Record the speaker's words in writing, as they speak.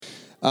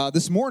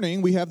This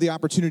morning, we have the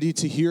opportunity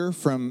to hear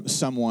from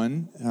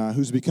someone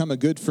who's become a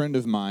good friend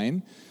of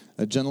mine,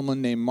 a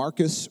gentleman named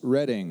Marcus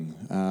Redding.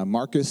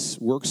 Marcus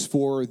works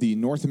for the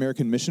North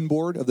American Mission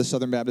Board of the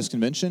Southern Baptist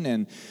Convention,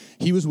 and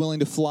he was willing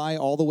to fly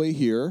all the way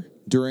here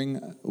during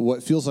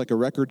what feels like a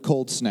record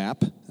cold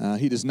snap.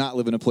 He does not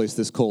live in a place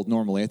this cold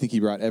normally. I think he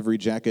brought every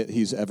jacket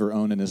he's ever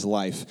owned in his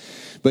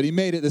life. But he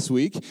made it this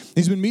week.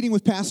 He's been meeting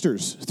with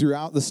pastors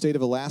throughout the state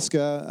of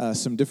Alaska,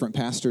 some different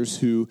pastors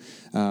who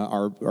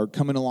are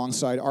coming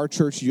alongside our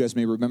church. You guys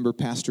may remember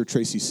Pastor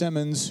Tracy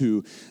Simmons,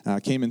 who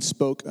came and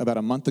spoke about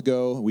a month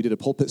ago. We did a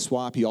pulpit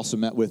swap. He also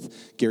met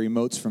with Gary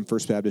Moats from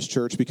First Baptist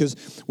Church,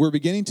 because we're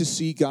beginning to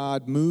see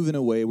God move in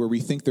a way where we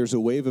think there's a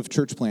wave of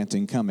church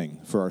planting coming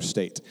for our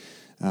state.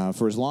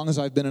 For as long as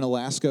I've been in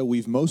Alaska,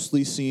 we've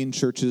mostly seen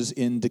churches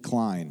in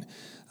decline.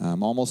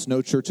 Almost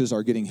no churches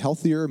are getting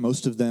healthier.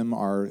 Most of them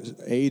are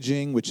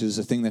aging, which is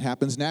a thing that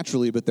happens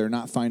naturally, but they're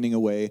not finding a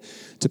way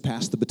to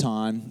pass the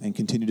baton and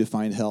continue to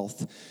find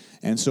health.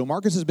 And so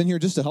Marcus has been here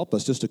just to help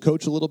us, just to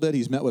coach a little bit.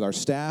 He's met with our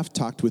staff,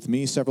 talked with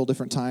me several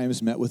different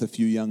times, met with a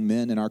few young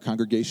men in our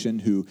congregation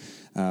who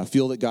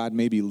feel that God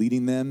may be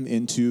leading them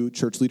into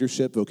church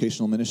leadership,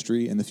 vocational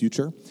ministry in the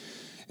future.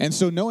 And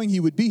so knowing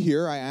he would be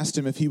here, I asked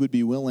him if he would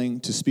be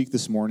willing to speak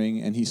this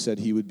morning, and he said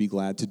he would be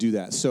glad to do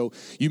that. So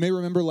you may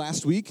remember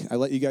last week, I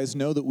let you guys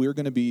know that we're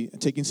going to be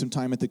taking some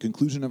time at the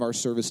conclusion of our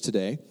service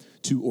today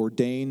to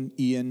ordain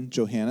Ian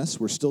Johannes.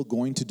 We're still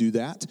going to do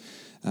that,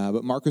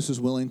 but Marcus was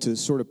willing to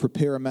sort of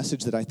prepare a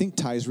message that I think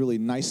ties really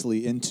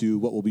nicely into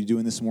what we'll be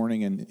doing this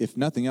morning, and if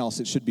nothing else,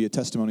 it should be a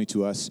testimony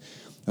to us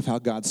of how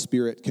God's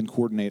Spirit can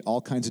coordinate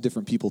all kinds of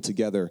different people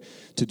together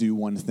to do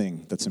one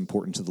thing that's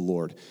important to the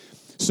Lord.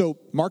 So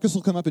Marcus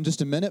will come up in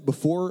just a minute.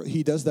 Before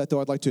he does that,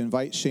 though, I'd like to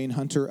invite Shane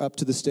Hunter up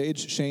to the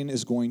stage. Shane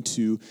is going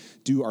to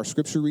do our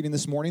scripture reading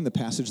this morning, the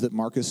passage that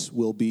Marcus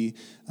will be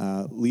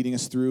leading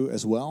us through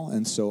as well.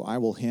 And so I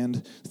will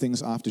hand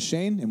things off to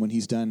Shane, and when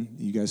he's done,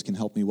 you guys can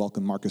help me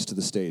welcome Marcus to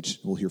the stage.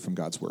 We'll hear from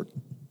God's word.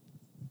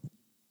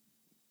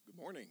 Good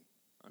morning.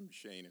 I'm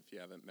Shane, if you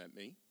haven't met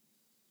me.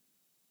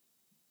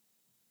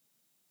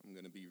 I'm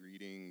going to be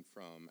reading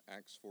from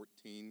Acts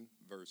 14,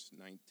 verse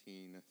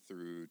 19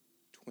 through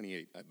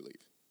 28, I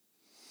believe.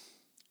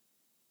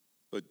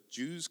 But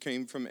Jews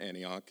came from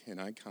Antioch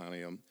and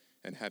Iconium,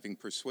 and having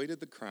persuaded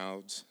the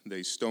crowds,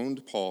 they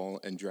stoned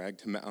Paul and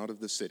dragged him out of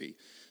the city,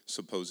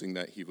 supposing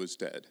that he was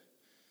dead.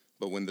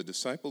 But when the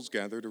disciples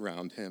gathered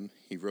around him,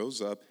 he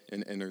rose up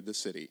and entered the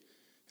city.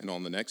 And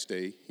on the next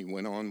day, he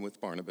went on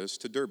with Barnabas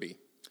to Derbe.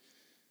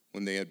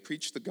 When they had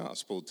preached the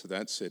gospel to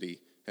that city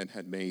and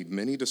had made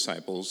many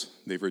disciples,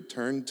 they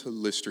returned to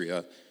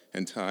Lystra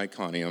and to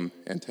Iconium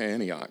and to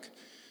Antioch,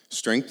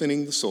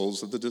 strengthening the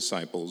souls of the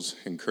disciples,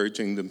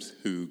 encouraging them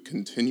to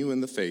continue in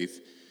the faith,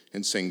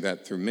 and saying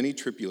that through many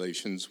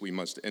tribulations we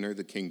must enter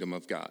the kingdom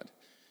of God.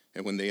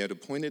 And when they had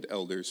appointed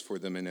elders for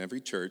them in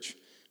every church,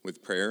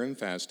 with prayer and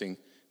fasting,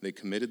 they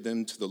committed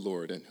them to the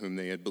Lord in whom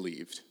they had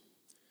believed.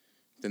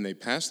 Then they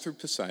passed through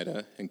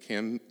Pisidia and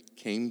came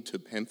to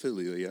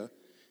Pamphylia,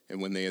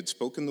 and when they had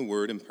spoken the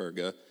word in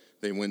Perga,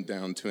 they went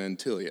down to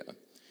Antioch.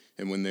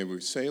 And when they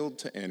were sailed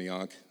to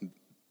Antioch,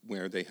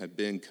 where they had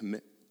been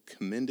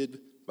commended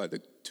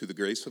to the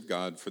grace of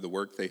God for the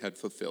work they had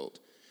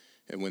fulfilled.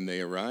 And when they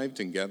arrived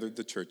and gathered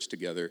the church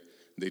together,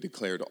 they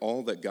declared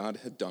all that God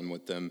had done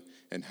with them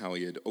and how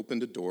he had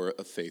opened a door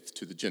of faith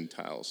to the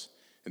Gentiles.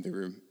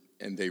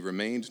 And they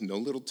remained no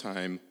little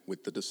time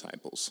with the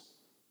disciples.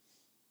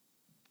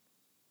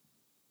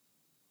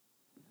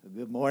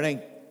 Good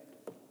morning.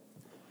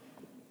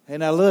 Hey,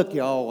 now look,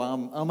 y'all,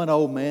 I'm an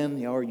old man.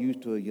 Y'all are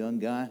used to a young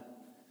guy.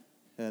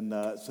 And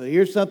so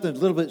here's something a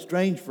little bit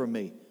strange for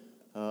me.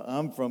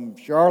 I'm from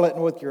Charlotte,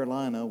 North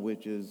Carolina,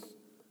 which is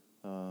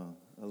a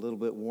little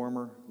bit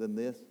warmer than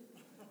this.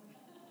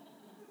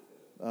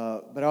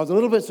 But I was a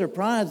little bit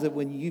surprised that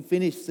when you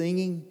finish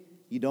singing,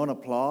 you don't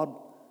applaud.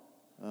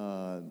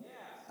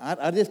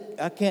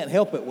 I can't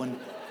help it when...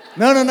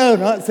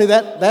 No. See,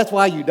 that's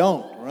why you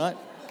don't, right?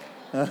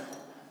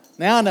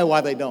 Now I know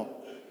why they don't.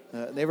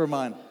 Never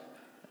mind.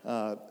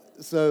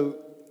 So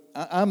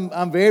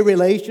I'm very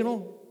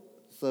relational.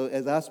 So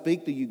as I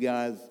speak to you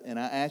guys and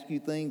I ask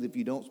you things, if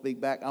you don't speak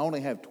back, I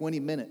only have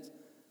 20 minutes.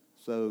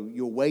 So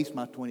you'll waste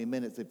my 20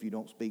 minutes if you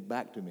don't speak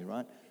back to me,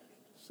 right?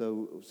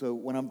 So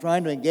when I'm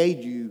trying to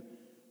engage you,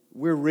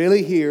 we're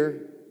really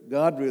here,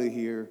 God really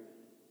here,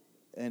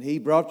 and he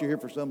brought you here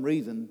for some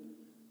reason,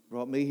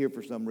 brought me here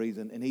for some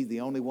reason, and he's the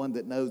only one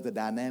that knows the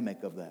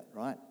dynamic of that,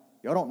 right?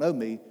 Y'all don't know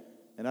me,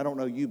 and I don't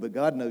know you, but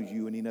God knows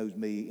you and he knows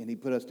me, and he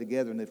put us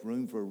together in this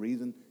room for a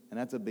reason, and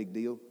that's a big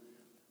deal.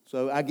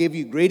 So I give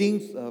you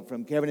greetings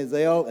from Kevin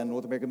Ezell and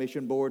North American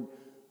Mission Board.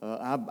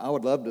 I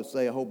would love to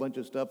say a whole bunch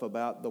of stuff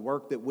about the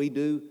work that we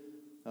do,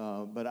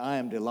 but I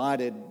am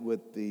delighted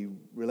with the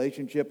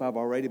relationship I've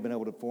already been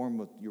able to form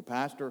with your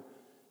pastor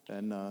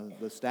and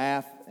the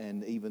staff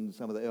and even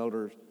some of the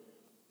elders,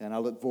 and I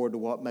look forward to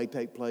what may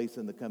take place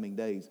in the coming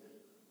days.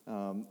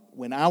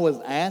 When I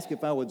was asked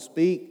if I would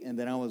speak, and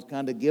then I was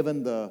kind of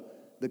given the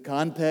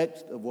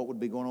context of what would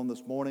be going on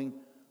this morning,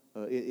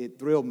 It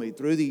thrilled me.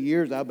 Through the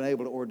years, I've been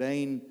able to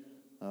ordain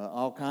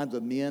all kinds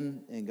of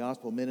men in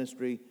gospel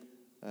ministry.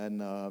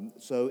 And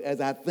so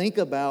as I think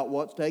about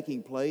what's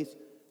taking place,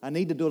 I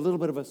need to do a little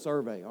bit of a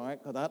survey, all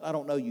right? Because I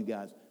don't know you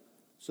guys.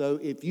 So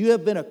if you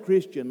have been a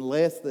Christian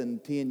less than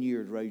 10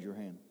 years, raise your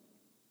hand.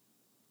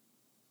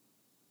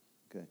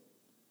 Okay.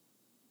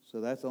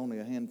 So that's only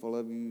a handful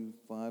of you,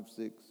 5,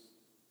 6.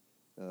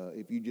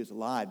 If you just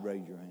lied,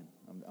 raise your hand.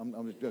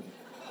 I'm just joking.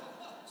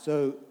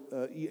 So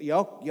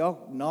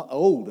y'all not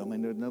old. I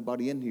mean, there's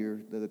nobody in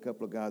here. There's a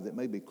couple of guys that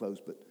may be close,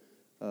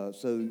 but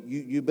so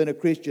you've been a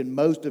Christian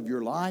most of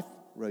your life.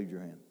 Raise your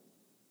hand.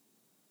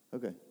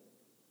 Okay.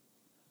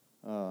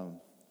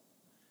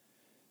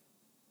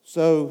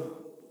 So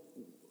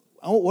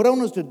what I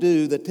want us to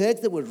do, the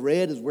text that was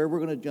read is where we're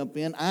going to jump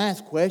in. I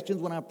ask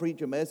questions when I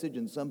preach a message,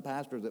 and some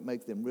pastors, it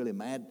makes them really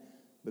mad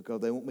because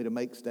they want me to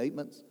make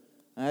statements.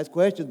 I ask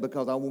questions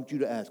because I want you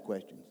to ask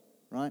questions,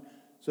 right?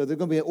 So there's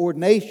going to be an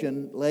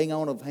ordination, laying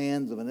on of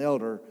hands of an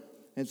elder.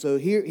 And so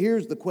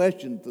here's the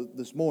question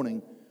this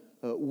morning.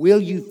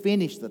 Will you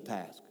finish the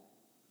task?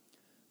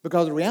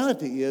 Because the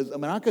reality is, I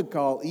mean, I could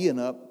call Ian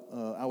up.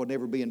 I would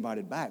never be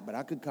invited back, but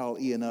I could call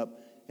Ian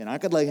up, and I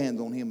could lay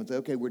hands on him and say,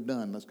 okay, we're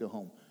done. Let's go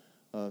home.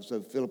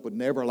 So Philip would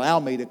never allow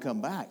me to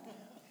come back.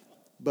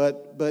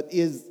 But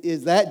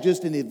is that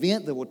just an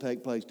event that will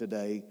take place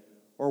today,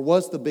 or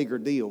what's the bigger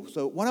deal?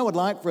 So what I would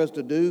like for us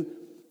to do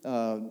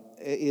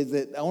is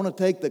that I want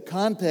to take the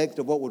context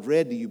of what was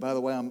read to you. By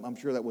the way, I'm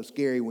sure that was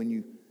scary when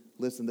you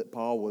listened that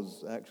Paul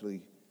was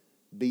actually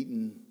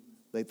beaten.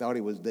 They thought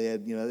he was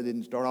dead. You know, it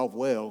didn't start off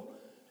well.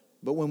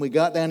 But when we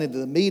got down into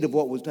the meat of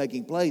what was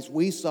taking place,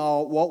 we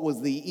saw what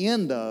was the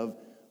end of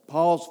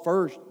Paul's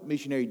first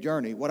missionary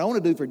journey. What I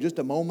want to do for just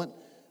a moment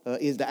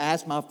is to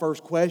ask my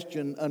first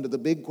question under the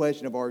big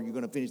question of, are you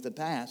going to finish the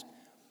task?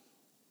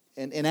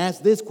 And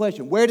ask this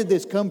question: where did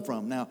this come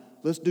from? Now,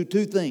 let's do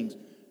two things.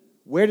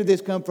 Where did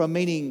this come from,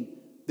 meaning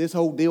this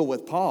whole deal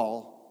with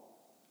Paul?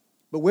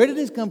 But where did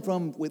this come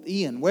from with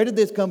Ian? Where did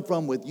this come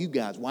from with you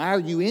guys? Why are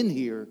you in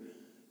here?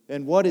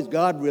 And what is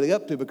God really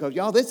up to? Because,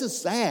 y'all, this is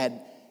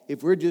sad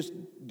if we're just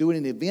doing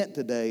an event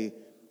today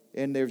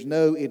and there's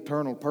no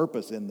eternal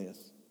purpose in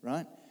this,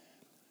 right?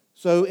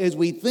 So as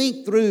we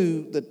think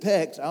through the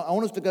text, I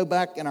want us to go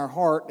back in our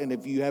heart, and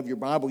if you have your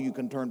Bible, you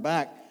can turn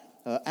back.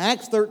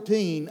 Acts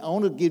 13, I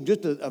want to give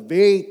just a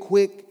very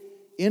quick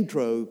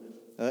intro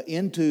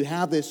into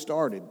how this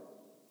started.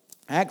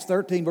 Acts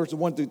 13, verses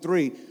 1 through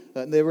 3.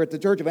 They were at the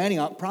church of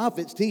Antioch,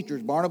 prophets,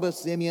 teachers, Barnabas,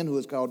 Simeon, who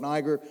was called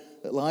Niger,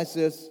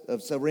 Lysias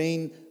of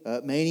Cyrene,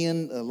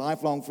 Manaen, a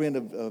lifelong friend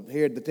of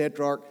Herod the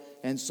Tetrarch,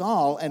 and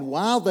Saul. And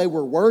while they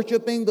were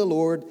worshiping the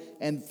Lord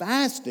and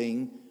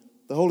fasting,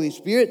 the Holy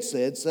Spirit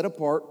said, set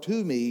apart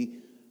to me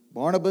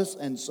Barnabas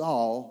and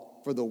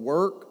Saul for the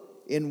work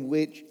in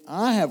which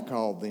I have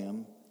called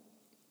them.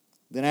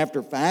 Then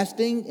after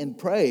fasting and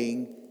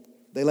praying,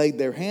 they laid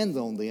their hands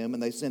on them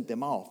and they sent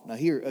them off. Now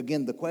here,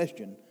 again, the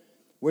question,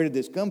 where did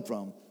this come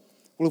from?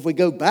 Well, if we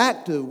go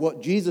back to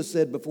what Jesus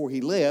said before he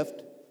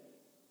left,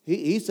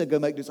 he said, go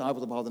make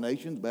disciples of all the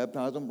nations,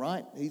 baptize them,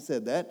 right? He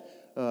said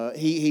that.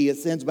 He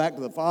ascends back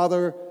to the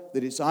Father. The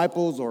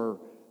disciples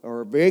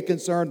are very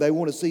concerned. They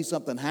want to see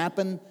something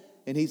happen.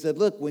 And he said,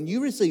 look, when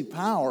you receive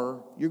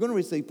power, you're going to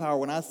receive power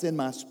when I send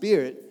my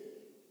Spirit,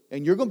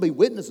 and you're going to be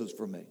witnesses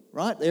for me,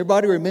 right?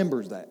 Everybody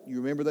remembers that.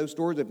 You remember those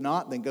stories? If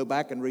not, then go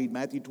back and read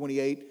Matthew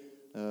 28,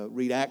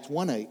 read Acts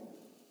 1:8.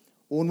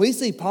 Well, when we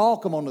see Paul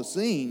come on the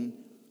scene,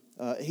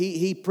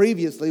 he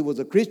previously was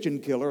a Christian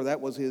killer. That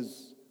was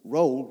his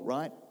role,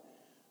 right?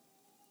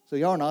 So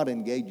y'all are not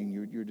engaging.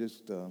 You're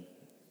just, do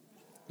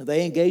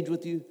they engage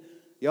with you?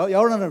 Y'all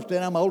don't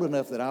understand. I'm old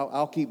enough that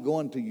I'll keep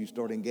going till you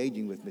start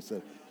engaging with me.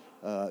 So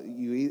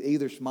you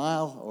either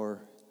smile or,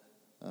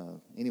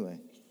 anyway,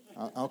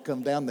 I'll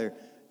come down there.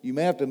 You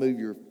may have to move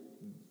your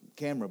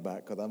camera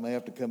back because I may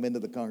have to come into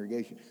the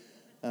congregation.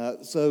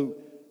 So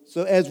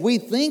as we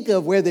think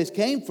of where this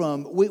came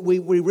from, we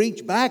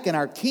reach back, and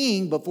our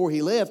king, before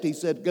he left, he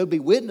said, go be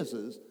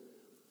witnesses.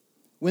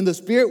 When the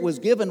Spirit was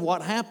given,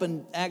 what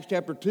happened, Acts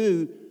chapter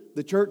 2,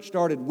 the church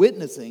started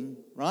witnessing,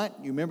 right?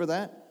 You remember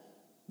that?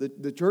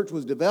 The church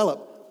was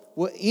developed.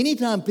 Well,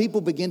 anytime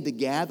people begin to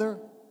gather,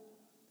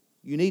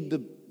 you need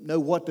to know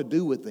what to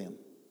do with them.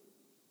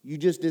 You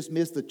just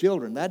dismiss the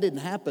children. That didn't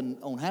happen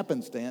on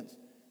happenstance.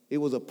 It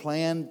was a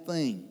planned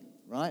thing,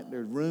 right?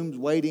 There's rooms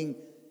waiting,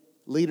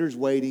 leaders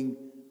waiting.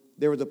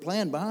 There was a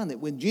plan behind it.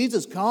 When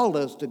Jesus called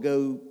us to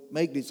go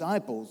make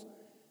disciples,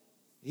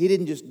 he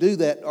didn't just do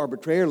that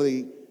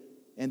arbitrarily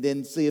and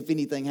then see if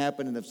anything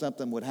happened, and if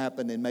something would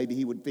happen, then maybe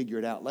he would figure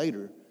it out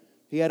later.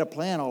 He had a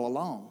plan all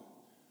along.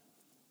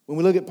 When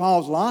we look at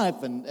Paul's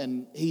life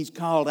and he's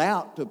called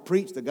out to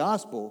preach the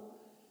gospel,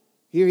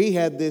 here he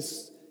had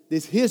this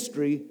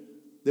history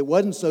that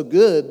wasn't so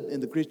good in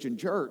the Christian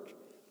church.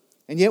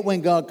 And yet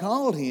when God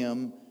called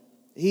him,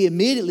 he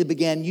immediately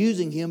began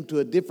using him to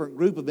a different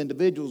group of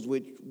individuals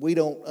which we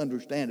don't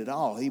understand at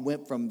all. He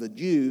went from the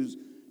Jews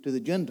to the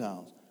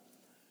Gentiles.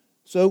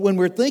 So when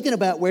we're thinking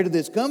about where did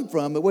this come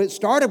from, it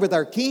started with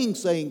our king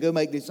saying, go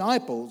make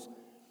disciples.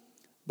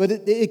 But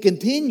it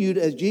continued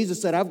as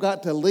Jesus said, I've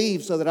got to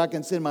leave so that I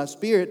can send my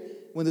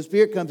Spirit. When the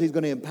Spirit comes, He's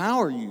going to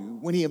empower you.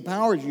 When He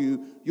empowers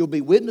you, you'll be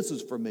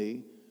witnesses for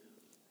me.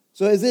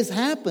 So as this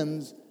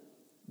happens,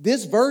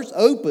 this verse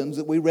opens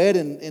that we read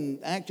in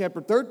Acts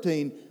chapter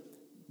 13.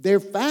 They're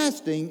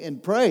fasting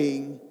and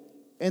praying,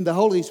 and the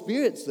Holy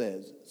Spirit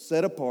says,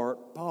 set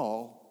apart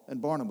Paul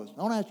and Barnabas.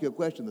 I want to ask you a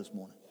question this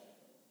morning.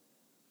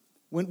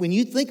 When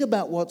you think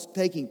about what's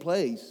taking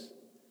place,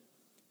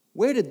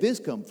 where did this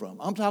come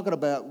from? I'm talking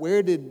about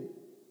where did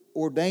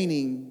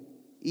ordaining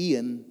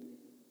Ian,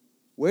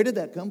 where did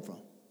that come from?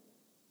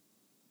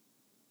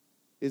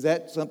 Is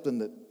that something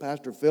that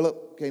Pastor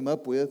Philip came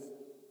up with?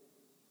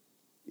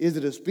 Is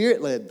it a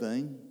Spirit-led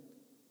thing?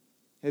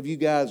 Have you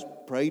guys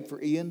prayed for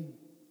Ian?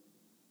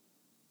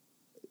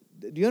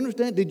 Do you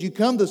understand? Did you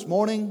come this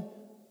morning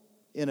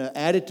in an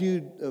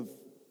attitude of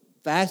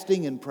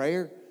fasting and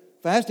prayer?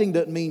 Fasting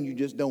doesn't mean you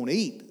just don't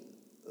eat.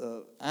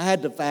 I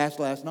had to fast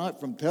last night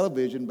from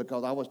television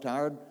because I was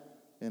tired,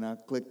 and I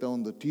clicked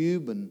on the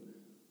tube and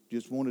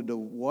just wanted to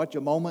watch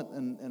a moment,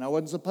 and I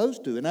wasn't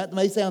supposed to. And that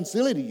may sound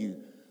silly to you,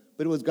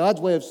 but it was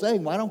God's way of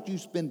saying, why don't you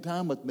spend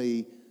time with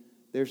me?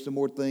 There's some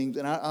more things.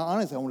 And I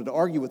honestly, I wanted to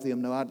argue with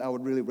him. No, I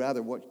would really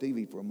rather watch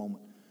TV for a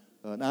moment.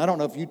 Now, I don't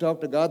know if you talk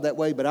to God that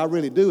way, but I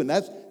really do. And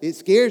it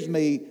scares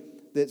me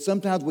that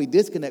sometimes we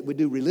disconnect. We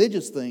do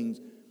religious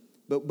things,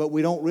 but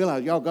we don't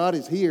realize, y'all, God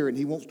is here, and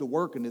He wants to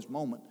work in this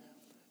moment.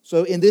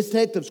 So in this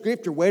text of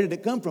Scripture, where did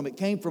it come from? It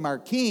came from our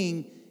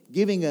King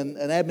giving an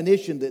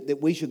admonition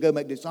that we should go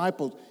make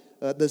disciples.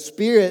 The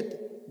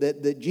Spirit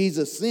that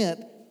Jesus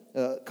sent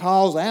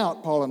calls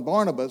out Paul and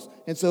Barnabas.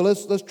 And so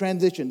let's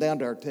transition down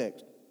to our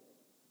text.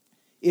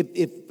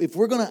 If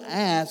we're going to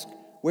ask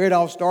where it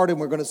all started,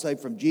 we're going to say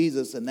from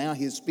Jesus, and now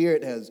His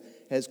Spirit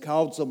has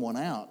called someone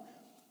out,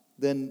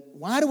 then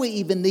why do we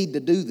even need to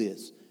do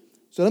this?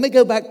 So let me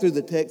go back through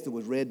the text that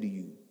was read to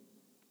you.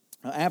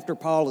 After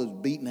Paul is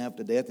beaten half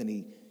to death and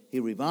he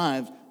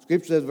revives,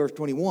 Scripture says, verse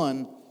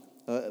 21,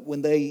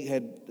 when they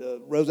had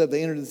rose up,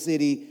 they entered the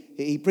city.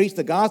 He preached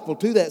the gospel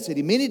to that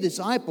city, many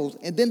disciples.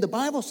 And then the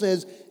Bible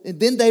says, and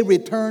then they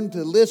returned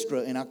to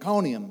Lystra and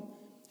Iconium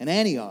and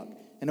Antioch.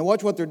 And now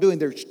watch what they're doing.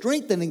 They're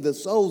strengthening the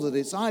souls of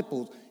the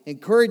disciples,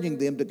 encouraging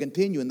them to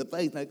continue in the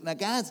faith. Now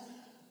guys,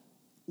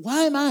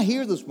 why am I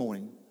here this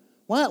morning?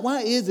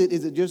 Why is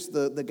it just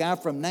the guy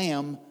from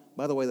NAM?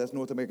 By the way, that's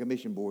North American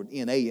Mission Board,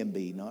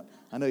 NAMB, not.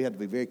 I know you have to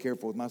be very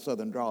careful with my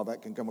southern drawl.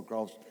 That can come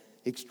across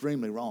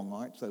extremely wrong,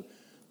 all right?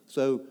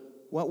 So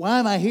why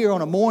am I here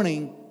on a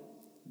morning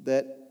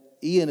that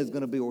Ian is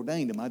going to be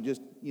ordained? Am I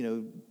just,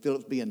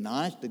 Philip's being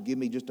nice to give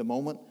me just a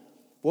moment?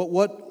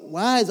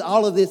 Why is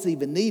all of this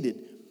even needed?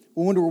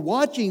 Well, when we're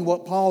watching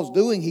what Paul's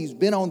doing, he's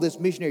been on this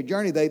missionary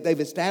journey. They've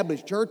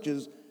established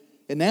churches,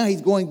 and now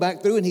he's going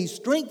back through and he's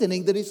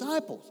strengthening the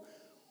disciples.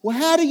 Well,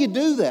 how do you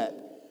do that?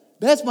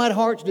 That's my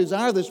heart's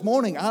desire this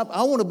morning. I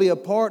want to be a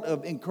part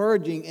of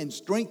encouraging and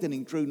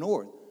strengthening True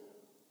North.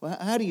 Well,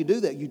 how do you do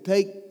that? You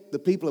take the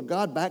people of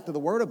God back to the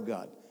Word of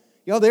God.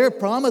 Y'all, there are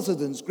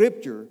promises in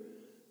Scripture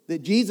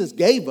that Jesus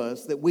gave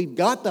us that we've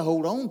got to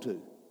hold on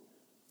to.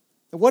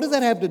 And what does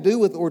that have to do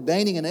with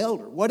ordaining an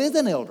elder? What is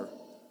an elder?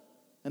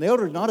 An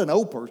elder is not an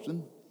old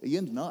person.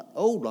 Ian's not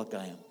old like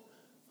I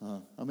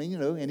am.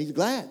 And he's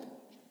glad.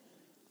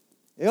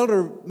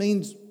 Elder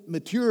means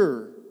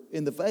mature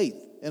in the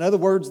faith. In other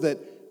words, that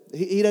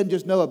he doesn't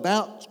just know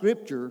about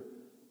Scripture,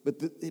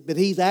 but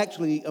he's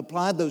actually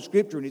applied those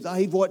Scripture, and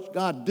he's watched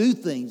God do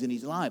things in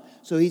his life.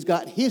 So he's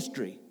got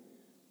history.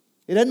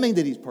 It doesn't mean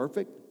that he's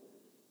perfect,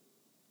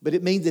 but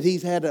it means that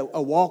he's had a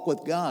walk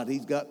with God.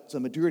 He's got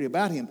some maturity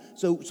about him.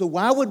 So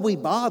why would we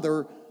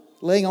bother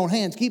laying on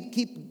hands?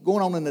 Keep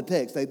going on in the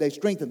text. They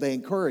strengthen, they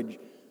encourage,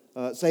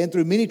 saying,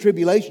 through many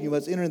tribulation you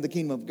must enter in the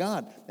kingdom of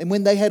God. And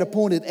when they had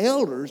appointed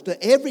elders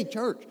to every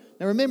church.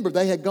 Now remember,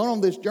 they had gone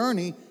on this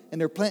journey, and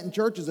they're planting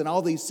churches in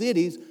all these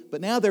cities, but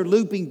now they're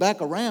looping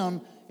back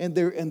around, and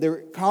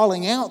they're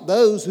calling out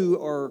those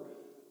who are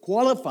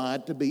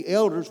qualified to be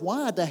elders.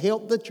 Why? To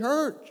help the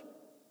church.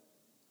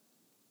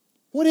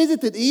 What is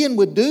it that Ian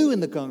would do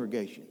in the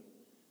congregation?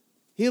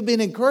 He'll be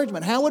an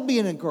encouragement. How would it be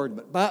an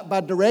encouragement?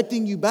 By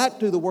directing you back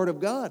to the Word of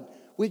God.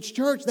 Which,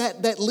 church,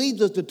 that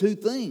leads us to two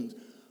things.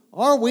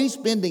 Are we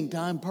spending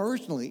time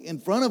personally in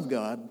front of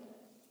God,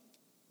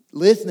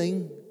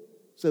 listening,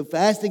 so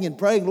fasting and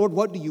praying, Lord,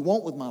 what do you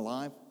want with my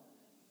life?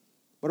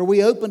 But are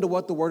we open to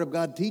what the Word of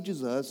God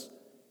teaches us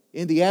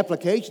in the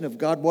application of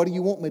God, what do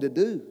you want me to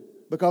do?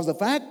 Because the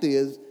fact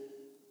is,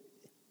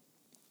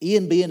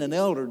 Ian being an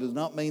elder does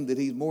not mean that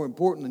he's more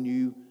important than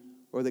you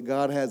or that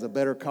God has a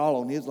better call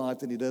on his life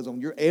than he does on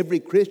yours.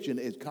 Every Christian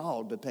is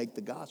called to take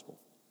the gospel.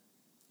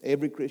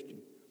 Every Christian.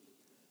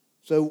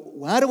 So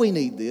why do we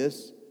need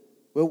this?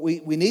 Well, we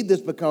need this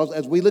because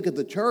as we look at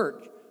the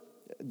church,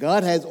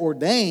 God has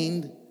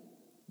ordained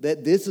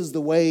that this is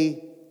the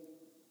way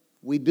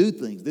we do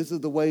things. This is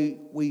the way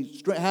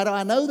how do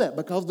I know that?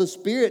 Because the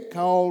Spirit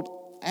called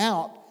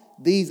out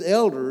these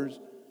elders.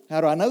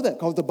 How do I know that?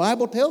 Because the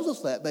Bible tells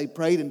us that. They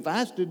prayed and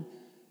fasted,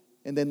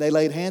 and then they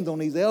laid hands on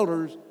these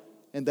elders,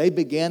 and they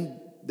began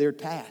their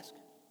task.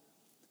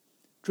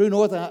 True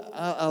North,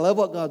 I love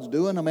what God's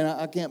doing. I mean,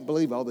 I can't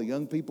believe all the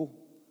young people.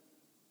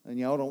 And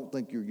y'all don't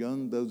think you're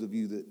young, those of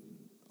you that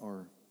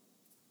are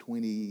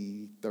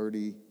 20,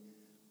 30,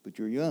 but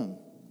you're young.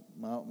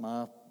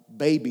 My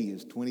baby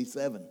is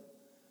 27.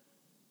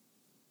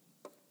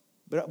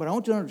 But I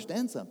want you to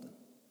understand something.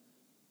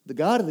 The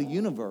God of the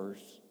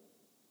universe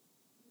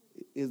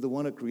is the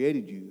one that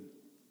created you,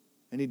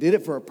 and He did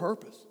it for a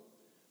purpose.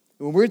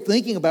 When we're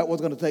thinking about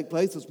what's going to take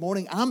place this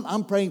morning,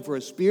 I'm praying for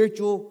a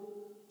spiritual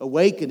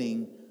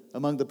awakening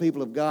among the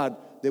people of God,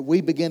 that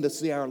we begin to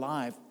see our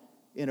life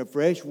in a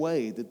fresh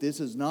way, that this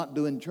is not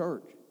doing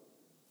church.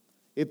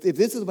 If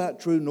this is about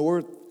True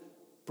North,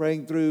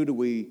 praying through, do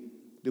we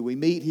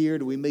meet here,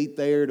 do we meet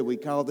there, do we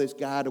call this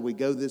guy, do we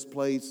go this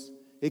place?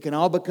 It can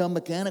all become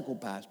mechanical,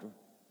 Pastor.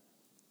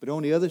 But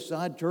on the other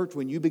side, church,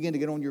 when you begin to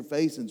get on your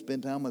face and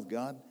spend time with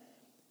God,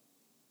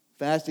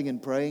 fasting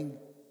and praying,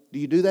 do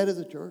you do that as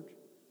a church?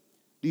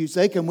 Do you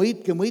say, can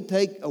we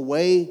take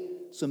away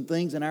some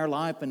things in our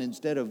life, and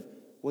instead of,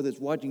 whether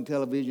it's watching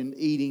television,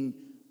 eating,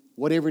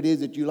 whatever it is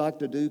that you like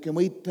to do, can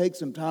we take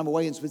some time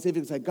away and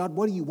specifically say, God,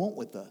 what do you want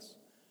with us?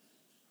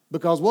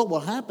 Because what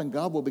will happen,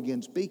 God will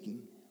begin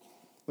speaking.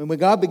 When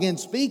God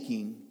begins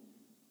speaking,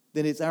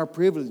 then it's our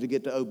privilege to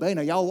get to obey.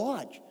 Now, y'all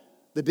watch.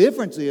 The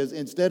difference is,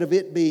 instead of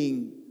it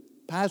being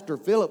Pastor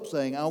Philip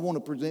saying, I want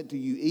to present to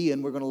you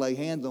Ian, we're going to lay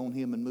hands on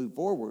him and move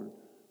forward,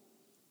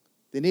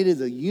 then it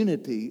is a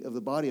unity of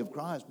the body of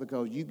Christ,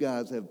 because you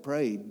guys have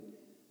prayed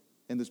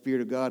and the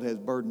Spirit of God has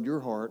burdened your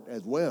heart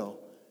as well,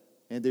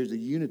 and there's a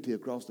unity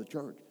across the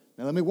church.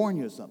 Now, let me warn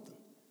you of something.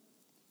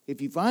 If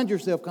you find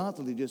yourself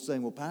constantly just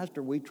saying, well,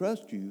 Pastor, we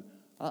trust you,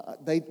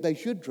 they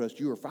should trust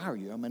you or fire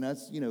you. I mean,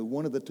 that's,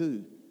 one of the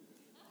two.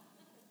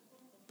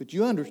 But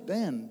you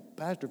understand,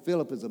 Pastor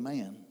Philip is a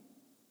man.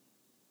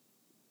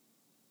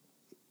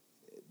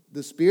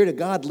 The Spirit of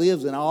God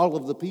lives in all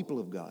of the people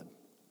of God.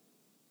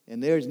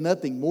 And there's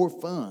nothing more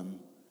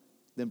fun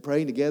than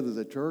praying together as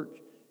a church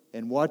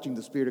and watching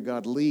the Spirit of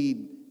God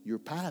lead your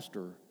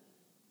pastor,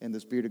 and the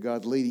Spirit of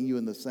God leading you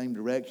in the same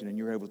direction, and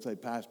you're able to say,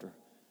 Pastor,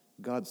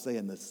 God's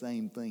saying the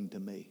same thing to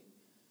me.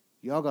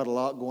 Y'all got a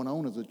lot going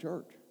on as a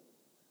church.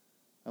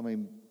 I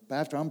mean,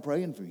 Pastor, I'm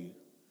praying for you.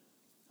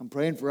 I'm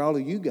praying for all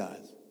of you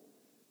guys.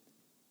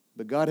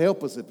 But God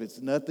help us if it's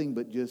nothing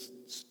but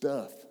just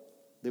stuff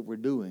that we're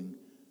doing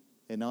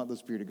and not the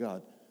Spirit of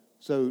God.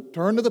 So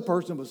turn to the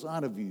person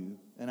beside of you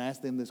and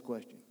ask them this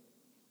question.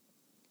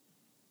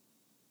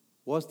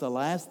 What's the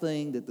last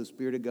thing that the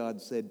Spirit of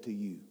God said to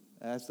you?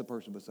 Ask the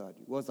person beside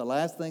you. What's the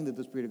last thing that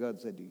the Spirit of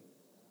God said to you?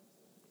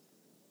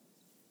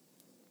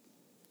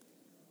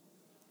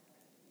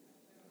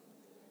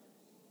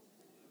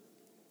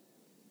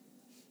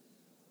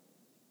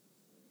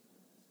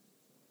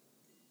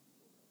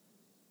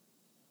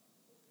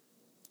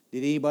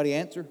 Did anybody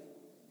answer?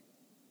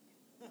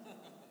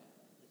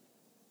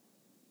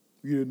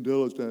 You didn't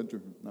tell us to answer.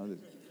 No, did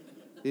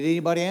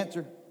anybody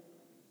answer?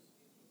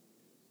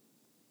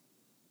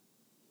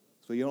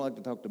 So you don't like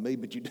to talk to me,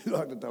 but you do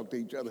like to talk to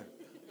each other.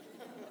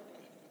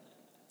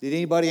 Did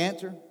anybody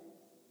answer?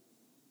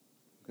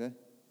 Okay.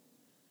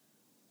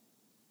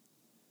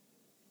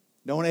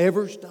 Don't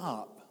ever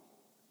stop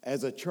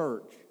as a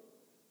church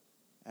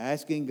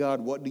asking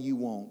God, what do you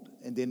want?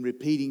 And then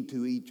repeating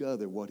to each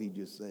other what He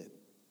just said.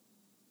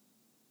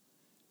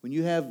 When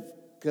you have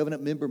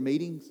covenant member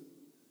meetings,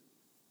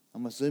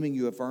 I'm assuming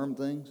you affirm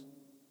things.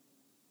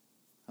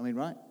 I mean,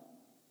 right?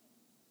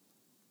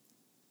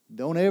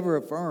 Don't ever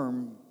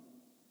affirm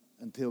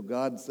until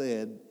God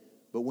said,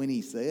 but when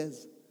He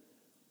says,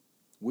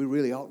 we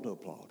really ought to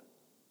applaud.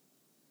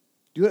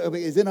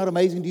 Is it not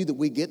amazing to you that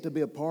we get to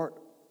be a part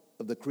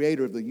of the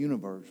Creator of the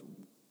universe?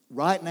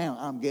 Right now,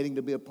 I'm getting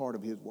to be a part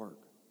of His work.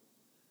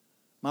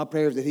 My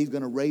prayer is that He's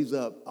going to raise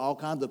up all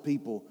kinds of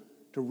people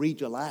to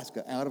reach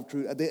Alaska out of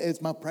True.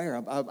 It's my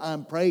prayer.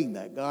 I'm praying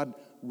that God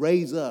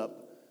raise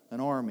up an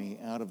army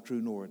out of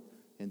True North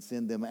and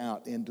send them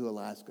out into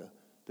Alaska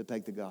to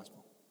take the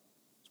gospel.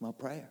 It's my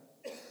prayer.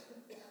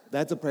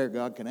 That's a prayer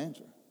God can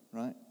answer,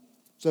 right?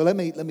 So let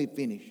me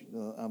finish.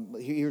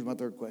 Here's my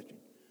third question.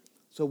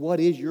 So what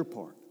is your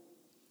part?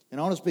 And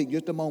I want to speak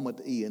just a moment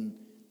to Ian,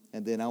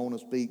 and then I want to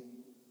speak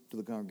to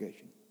the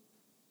congregation.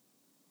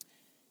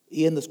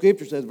 Ian, the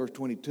scripture says, verse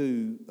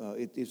 22,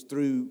 it is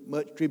through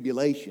much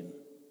tribulation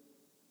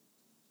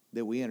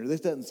that we enter.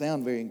 This doesn't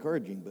sound very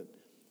encouraging, but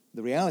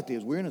the reality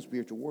is we're in a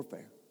spiritual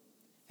warfare.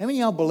 How many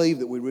of y'all believe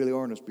that we really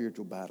are in a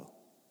spiritual battle?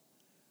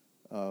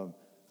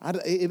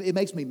 It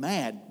makes me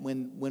mad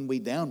when we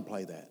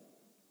downplay that,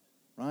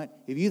 right?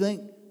 If you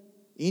think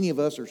any of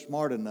us are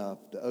smart enough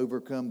to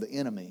overcome the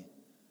enemy,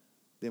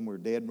 then we're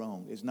dead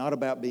wrong. It's not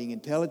about being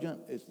intelligent.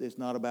 It's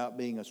not about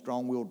being a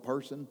strong-willed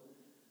person.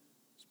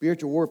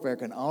 Spiritual warfare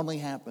can only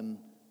happen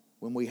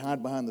when we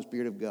hide behind the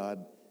Spirit of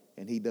God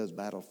and He does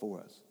battle for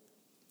us.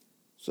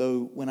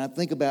 So when I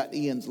think about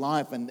Ian's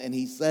life and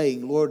he's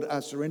saying, Lord, I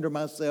surrender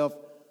myself.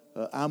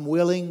 I'm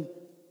willing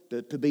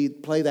to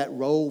play that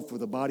role for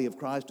the body of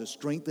Christ, to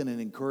strengthen and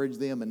encourage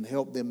them and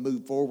help them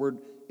move forward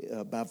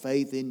by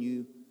faith in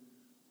you.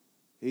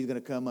 he's going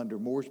to come under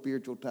more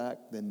spiritual attack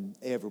than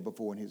ever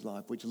before in his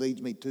life, which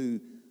leads me to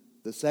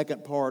the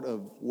second part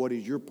of what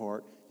is your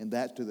part, and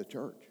that's to the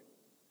church.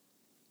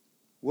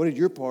 What is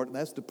your part? And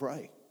that's to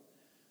pray.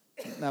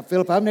 Now,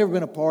 Philip, I've never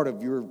been a part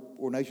of your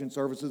ordination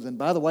services, and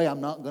by the way,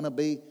 I'm not going to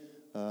be.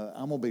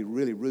 I'm going to be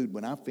really rude.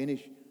 When I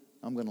finish,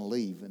 I'm going to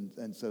leave,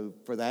 and so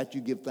for that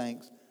you give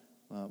thanks,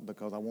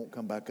 because I won't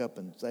come back up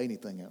and say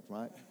anything else,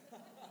 right?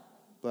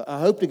 But I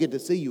hope to get to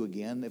see you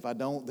again. If I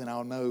don't, then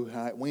I'll know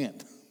how it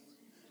went.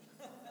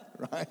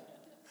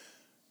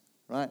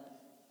 Right?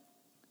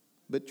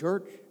 But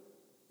church,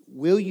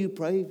 will you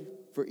pray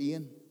for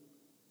Ian?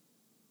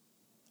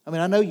 I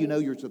mean, I know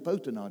you're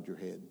supposed to nod your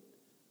head,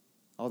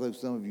 although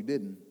some of you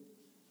didn't.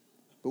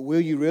 But will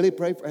you really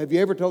pray for? Have you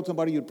ever told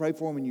somebody you'd pray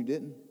for him and you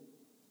didn't?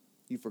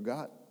 You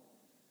forgot.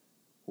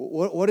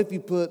 What if you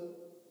put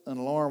an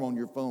alarm on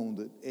your phone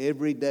that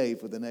every day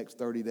for the next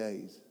 30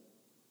 days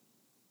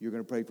you're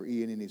going to pray for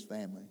Ian and his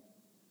family?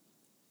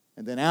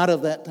 And then out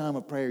of that time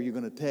of prayer, you're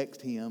going to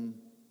text him,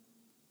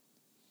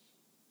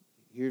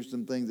 here's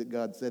some things that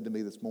God said to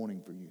me this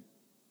morning for you.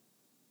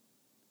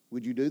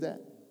 Would you do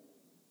that?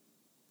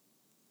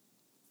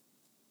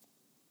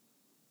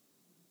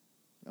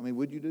 I mean,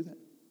 would you do that?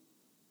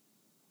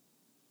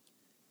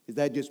 Is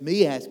that just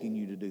me asking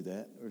you to do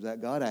that, or is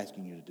that God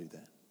asking you to do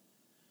that?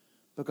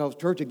 Because,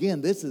 church,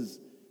 again,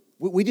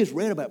 we just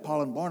read about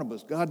Paul and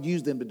Barnabas. God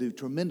used them to do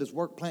tremendous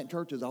work, plant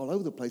churches all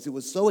over the place. It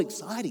was so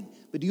exciting.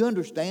 But do you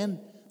understand?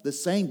 The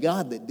same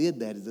God that did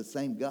that is the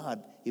same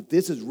God, if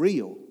this is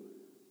real,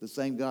 the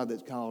same God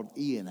that's called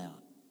Ian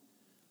out.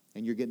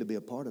 And you're getting to be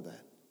a part of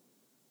that.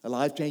 A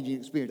life-changing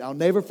experience. I'll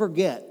never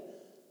forget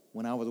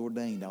when I was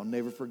ordained. I'll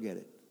never forget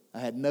it. I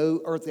had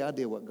no earthly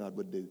idea what God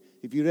would do.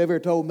 If you'd ever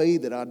told me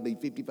that I'd be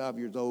 55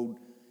 years old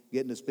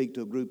getting to speak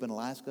to a group in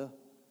Alaska,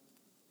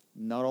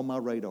 not on my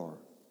radar.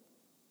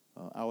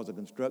 I was a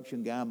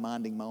construction guy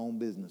minding my own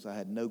business. I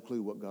had no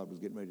clue what God was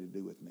getting ready to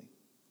do with me.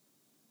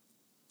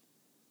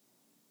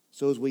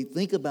 So as we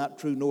think about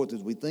True North,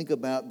 as we think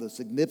about the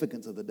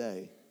significance of the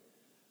day,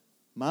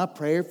 my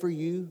prayer for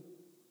you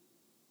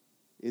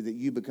is that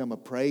you become a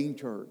praying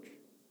church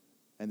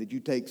and that you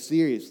take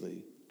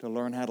seriously to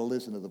learn how to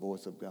listen to the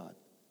voice of God.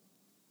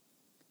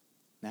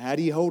 Now, how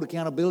do you hold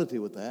accountability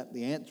with that?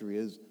 The answer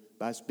is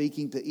by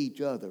speaking to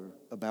each other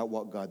about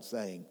what God's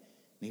saying.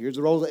 And here's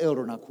the role of the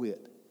elder, and I'll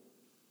quit.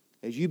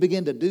 As you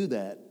begin to do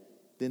that,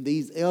 then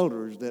these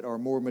elders that are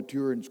more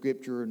mature in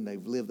Scripture and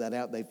they've lived that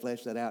out, they've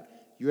fleshed that out,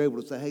 you're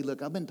able to say, hey,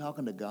 look, I've been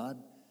talking to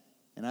God,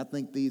 and I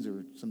think these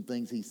are some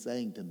things He's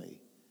saying to me.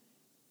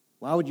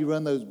 Why would you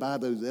run those by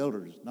those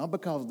elders? Not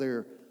because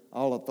they're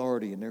all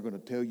authority and they're going to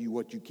tell you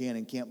what you can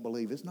and can't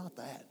believe. It's not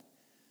that.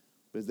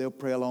 But as they'll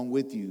pray along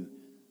with you,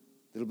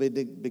 it'll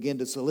begin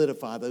to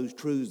solidify those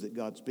truths that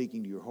God's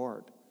speaking to your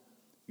heart.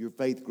 Your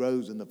faith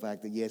grows in the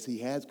fact that, yes, He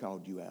has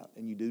called you out,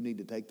 and you do need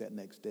to take that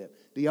next step.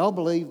 Do y'all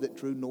believe that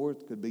True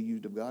North could be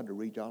used of God to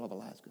reach all of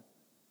Alaska?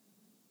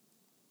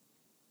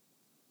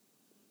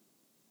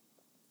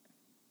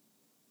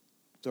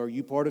 So are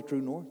you part of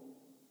True North?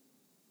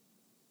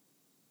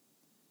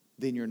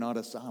 Then you're not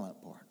a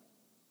silent part.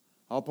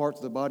 All parts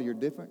of the body are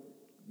different,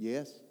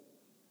 yes,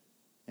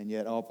 and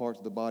yet all parts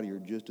of the body are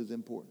just as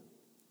important.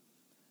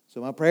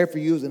 So my prayer for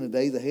you is in the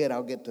days ahead,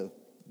 I'll get to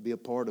be a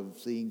part of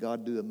seeing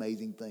God do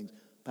amazing things.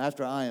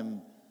 Pastor, I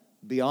am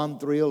beyond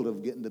thrilled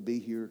of getting to be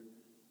here.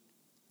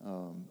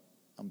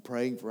 I'm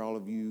praying for all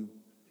of you.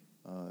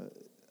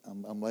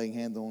 I'm laying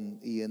hands on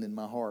Ian in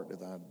my heart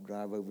as I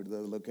drive over to the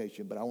other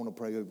location, but I want to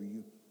pray over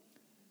you.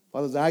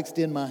 Father, as I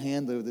extend my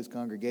hand over this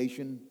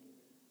congregation,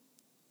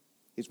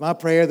 it's my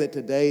prayer that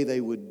today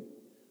they would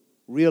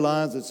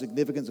realize the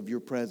significance of your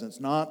presence,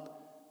 not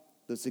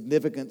the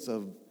significance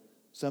of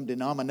some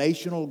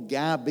denominational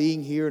guy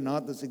being here,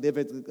 not the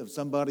significance of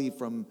somebody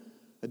from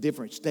a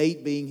different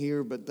state being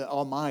here, but the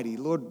Almighty.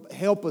 Lord,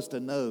 help us to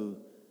know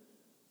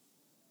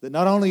that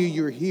not only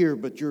you're here,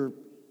 but you're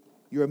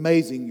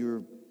amazing.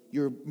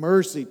 Your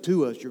mercy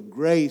to us, your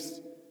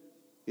grace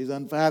is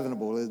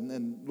unfathomable.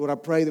 And Lord, I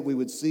pray that we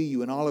would see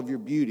you in all of your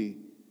beauty,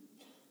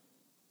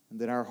 and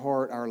that our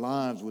heart, our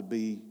lives would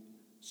be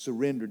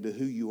surrendered to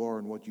who you are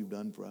and what you've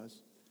done for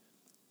us.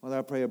 Father,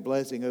 I pray a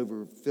blessing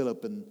over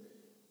Philip and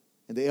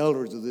the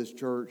elders of this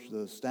church,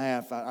 the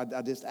staff.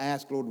 I just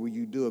ask, Lord, will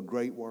you do a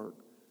great work?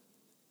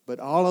 But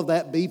all of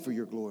that be for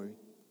your glory.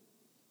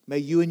 May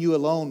you and you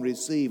alone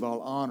receive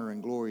all honor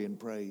and glory and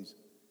praise,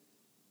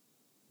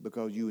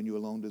 because you and you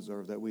alone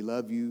deserve that. We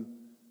love you.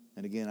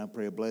 And again, I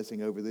pray a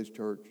blessing over this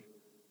church.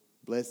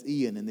 Bless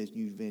Ian in this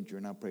new venture,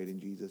 and I pray it in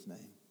Jesus'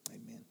 name.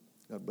 Amen.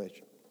 God bless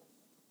you.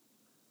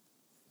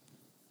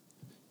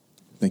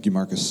 Thank you,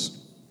 Marcus.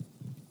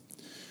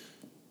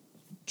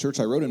 Church,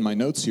 I wrote in my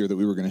notes here that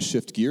we were going to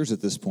shift gears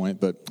at this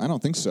point, but I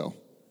don't think so.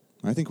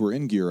 I think we're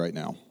in gear right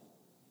now.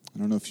 I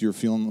don't know if you're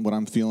feeling what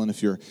I'm feeling,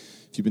 if you've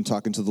been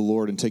talking to the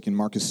Lord and taking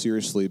Marcus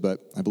seriously, but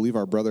I believe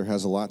our brother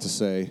has a lot to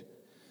say,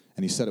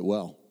 and he said it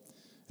well,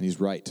 and he's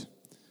right.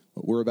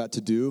 What we're about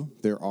to do,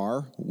 there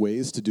are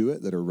ways to do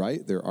it that are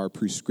right. There are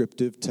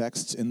prescriptive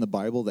texts in the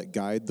Bible that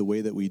guide the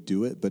way that we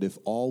do it, but if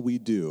all we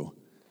do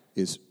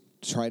is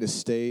try to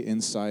stay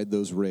inside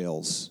those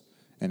rails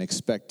and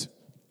expect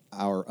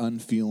our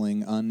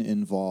unfeeling,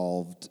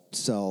 uninvolved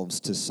selves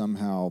to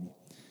somehow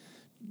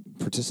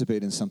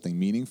participate in something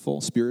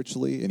meaningful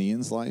spiritually in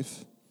Ian's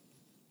life.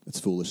 It's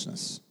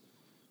foolishness.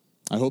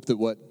 I hope that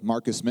what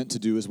Marcus meant to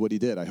do is what he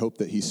did. I hope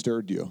that he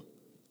stirred you.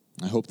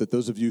 I hope that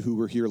those of you who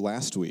were here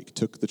last week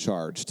took the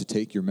charge to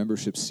take your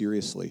membership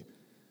seriously.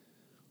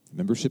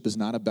 Membership is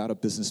not about a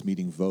business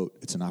meeting vote.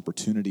 It's an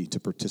opportunity to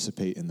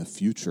participate in the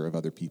future of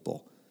other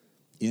people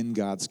in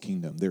God's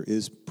kingdom. There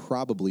is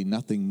probably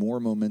nothing more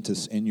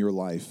momentous in your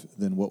life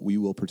than what we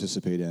will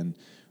participate in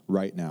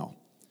right now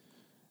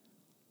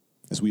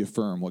as we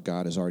affirm what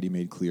God has already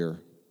made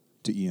clear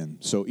to Ian.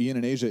 So Ian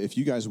and Asia, if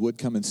you guys would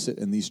come and sit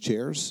in these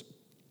chairs.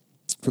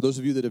 For those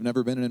of you that have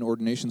never been in an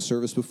ordination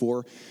service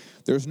before,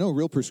 there's no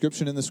real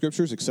prescription in the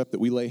scriptures except that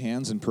we lay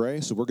hands and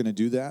pray, so we're going to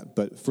do that.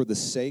 But for the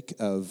sake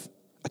of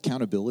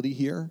accountability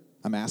here,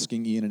 I'm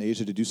asking Ian and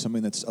Asia to do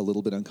something that's a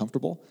little bit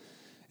uncomfortable,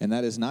 and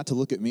that is not to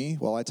look at me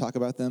while I talk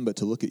about them, but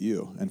to look at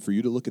you, and for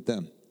you to look at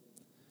them.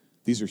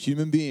 These are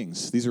human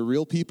beings. These are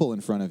real people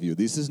in front of you.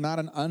 This is not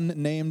an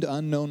unnamed,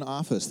 unknown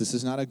office. This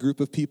is not a group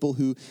of people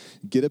who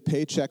get a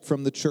paycheck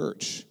from the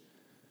church.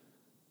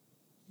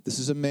 This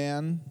is a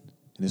man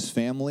and his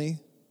family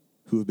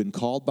who have been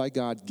called by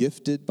God,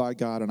 gifted by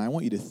God, and I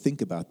want you to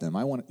think about them.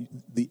 I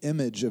want the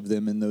image of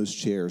them in those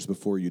chairs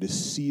before you to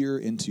sear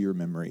into your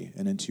memory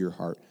and into your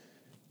heart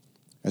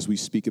as we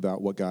speak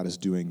about what God is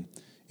doing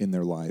in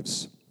their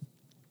lives.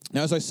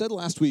 Now, as I said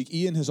last week,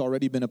 Ian has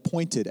already been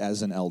appointed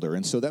as an elder,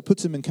 and so that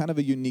puts him in kind of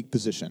a unique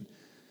position.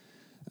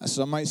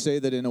 Some might say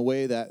that in a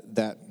way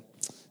that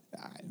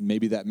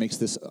maybe that makes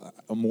this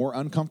more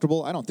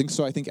uncomfortable. I don't think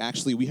so. I think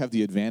actually we have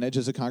the advantage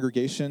as a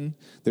congregation.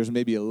 There's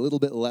maybe a little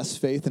bit less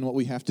faith in what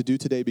we have to do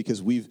today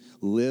because we've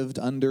lived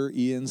under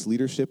Ian's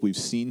leadership. We've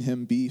seen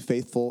him be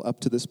faithful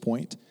up to this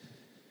point.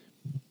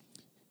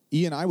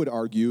 Ian, I would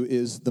argue,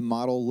 is the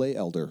model lay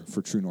elder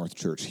for True North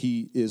Church.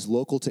 He is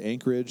local to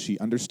Anchorage. He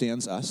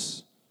understands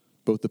us,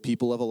 both the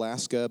people of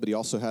Alaska, but he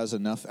also has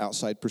enough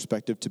outside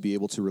perspective to be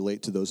able to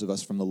relate to those of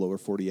us from the lower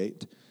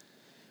 48.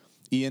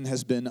 Ian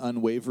has been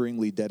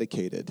unwaveringly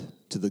dedicated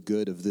to the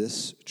good of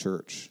this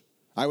church.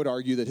 I would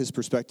argue that his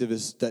perspective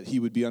is that he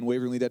would be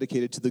unwaveringly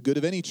dedicated to the good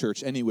of any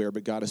church anywhere,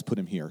 but God has put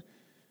him here,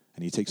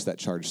 and he takes that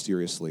charge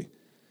seriously.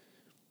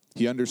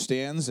 He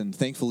understands and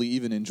thankfully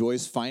even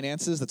enjoys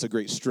finances. That's a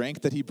great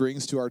strength that he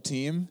brings to our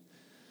team.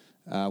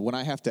 When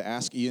I have to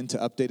ask Ian to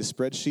update a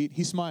spreadsheet,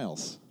 he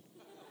smiles,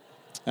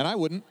 and I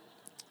wouldn't.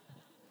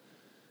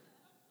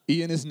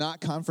 Ian is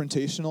not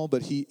confrontational,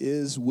 but he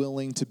is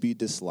willing to be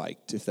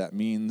disliked if that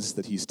means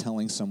that he's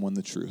telling someone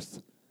the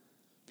truth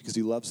because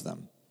he loves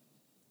them.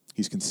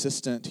 He's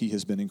consistent. He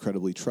has been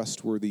incredibly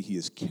trustworthy. He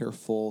is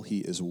careful. He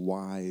is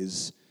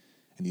wise,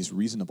 and he's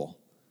reasonable.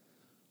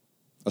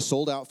 A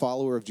sold-out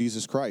follower of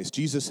Jesus Christ.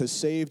 Jesus has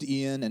saved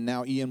Ian, and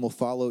now Ian will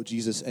follow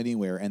Jesus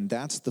anywhere, and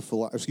that's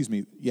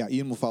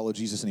Ian will follow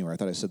Jesus anywhere. I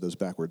thought I said those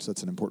backwards.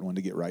 That's an important one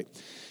to get right.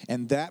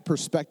 And that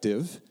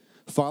perspective,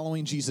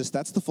 following Jesus,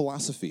 that's the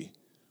philosophy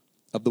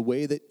of the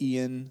way that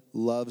Ian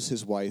loves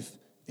his wife,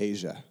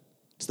 Asia.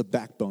 It's the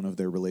backbone of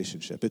their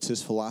relationship. It's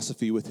his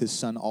philosophy with his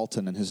son,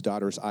 Alton, and his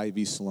daughters,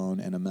 Ivy, Sloan,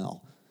 and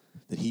Amel,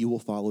 that he will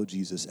follow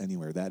Jesus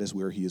anywhere. That is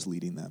where he is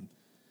leading them.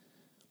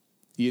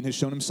 Ian has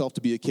shown himself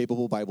to be a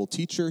capable Bible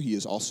teacher. He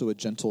is also a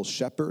gentle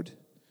shepherd.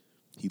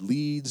 He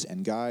leads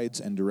and guides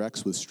and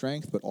directs with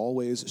strength, but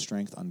always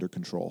strength under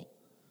control.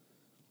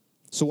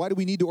 So why do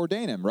we need to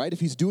ordain him, right? If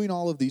he's doing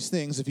all of these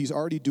things, if he's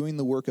already doing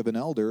the work of an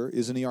elder,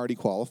 isn't he already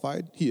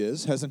qualified? He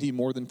is. Hasn't he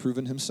more than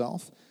proven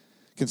himself?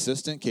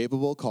 Consistent,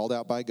 capable, called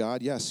out by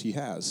God? Yes, he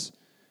has.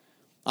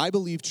 I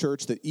believe,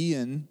 church, that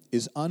Ian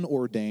is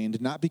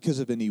unordained not because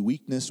of any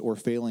weakness or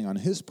failing on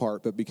his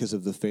part, but because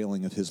of the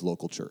failing of his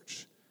local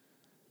church.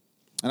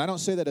 And I don't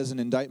say that as an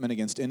indictment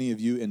against any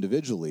of you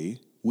individually.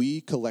 We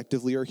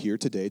collectively are here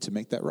today to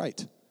make that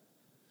right.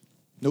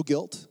 No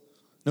guilt,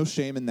 no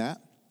shame in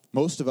that.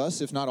 Most of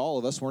us, if not all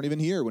of us, weren't even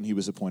here when he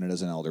was appointed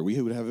as an elder. We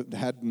would have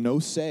had no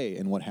say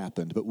in what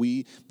happened. But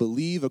we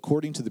believe,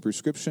 according to the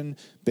prescription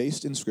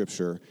based in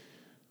Scripture,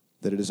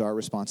 that it is our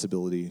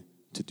responsibility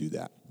to do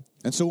that.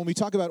 And so when we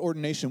talk about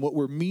ordination, what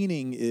we're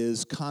meaning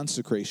is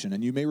consecration.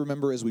 And you may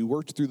remember as we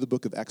worked through the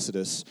book of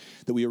Exodus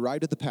that we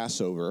arrived at the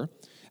Passover,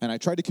 and I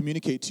tried to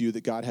communicate to you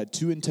that God had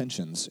two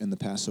intentions in the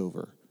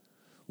Passover.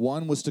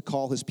 One was to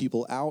call his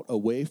people out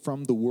away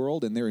from the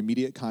world. In their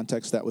immediate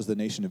context, that was the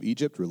nation of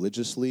Egypt,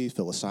 religiously,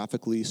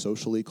 philosophically,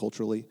 socially,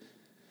 culturally.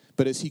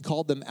 But as he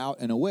called them out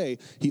and away,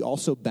 he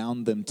also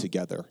bound them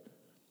together.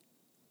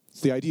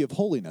 It's the idea of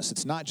holiness.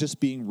 It's not just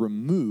being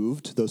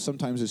removed, though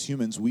sometimes as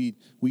humans we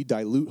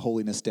dilute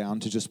holiness down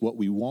to just what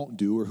we won't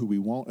do or who we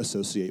won't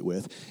associate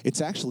with.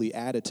 It's actually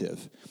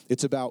additive.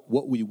 It's about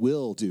what we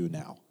will do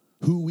now,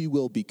 who we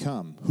will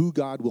become, who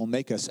God will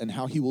make us, and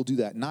how he will do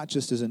that, not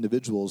just as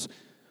individuals,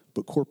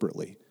 but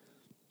corporately.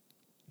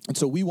 And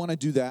so we want to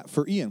do that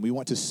for Ian. We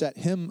want to set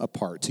him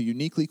apart, to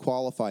uniquely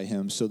qualify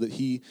him so that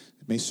he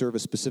may serve a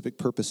specific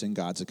purpose in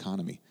God's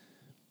economy,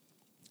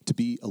 to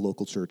be a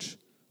local church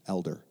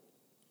elder.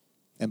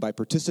 And by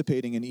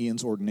participating in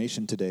Ian's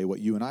ordination today,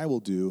 what you and I will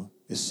do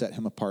is set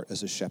him apart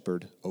as a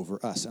shepherd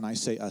over us. And I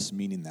say us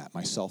meaning that,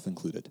 myself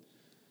included.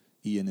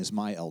 Ian is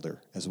my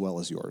elder as well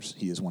as yours.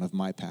 He is one of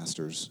my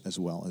pastors as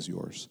well as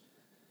yours.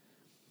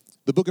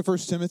 The book of 1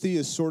 Timothy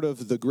is sort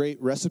of the great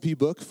recipe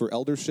book for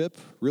eldership.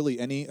 Really,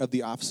 any of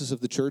the offices of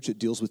the church, it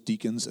deals with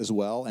deacons as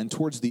well. And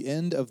towards the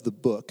end of the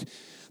book,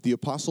 the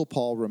Apostle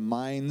Paul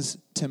reminds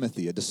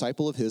Timothy, a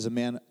disciple of his, a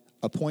man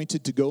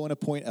appointed to go and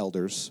appoint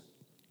elders,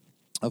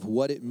 of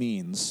what it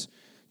means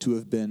to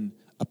have been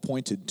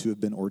appointed, to have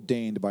been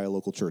ordained by a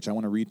local church. I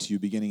want to read to you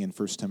beginning in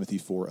 1 Timothy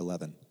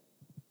 4:11.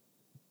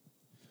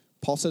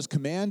 Paul says,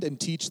 "Command and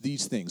teach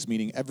these things,"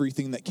 meaning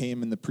everything that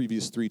came in the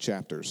previous 3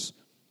 chapters.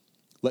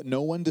 "Let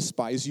no one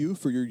despise you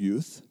for your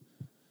youth,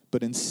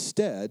 but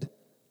instead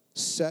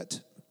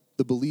set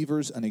the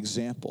believers an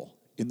example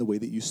in the way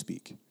that you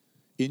speak,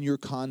 in your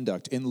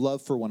conduct, in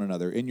love for one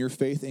another, in your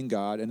faith in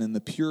God, and in the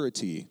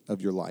purity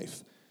of your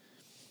life.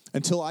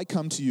 Until I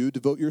come to you,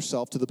 devote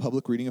yourself to the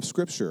public reading of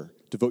Scripture.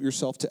 Devote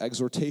yourself to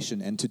exhortation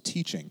and to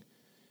teaching.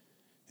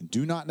 And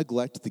do not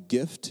neglect the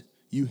gift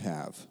you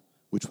have,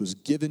 which was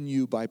given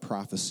you by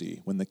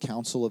prophecy when the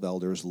council of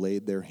elders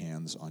laid their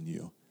hands on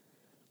you.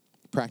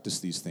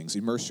 Practice these things,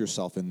 immerse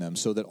yourself in them,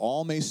 so that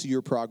all may see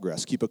your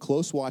progress. Keep a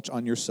close watch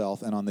on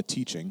yourself and on the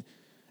teaching,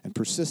 and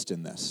persist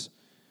in this.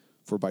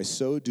 For by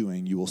so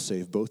doing, you will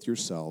save both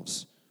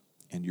yourselves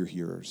and your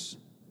hearers."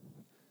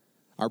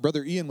 Our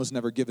brother Ian was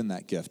never given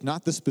that gift,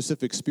 not the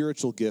specific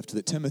spiritual gift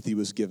that Timothy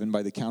was given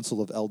by the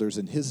council of elders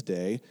in his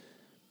day,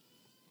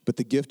 but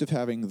the gift of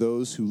having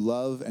those who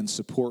love and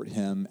support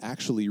him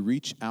actually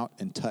reach out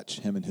and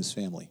touch him and his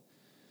family.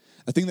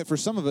 A thing that for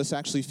some of us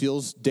actually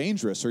feels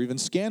dangerous or even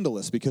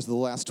scandalous because of the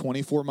last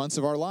 24 months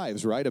of our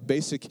lives, right? A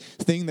basic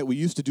thing that we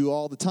used to do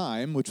all the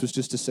time, which was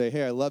just to say,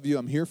 hey, I love you,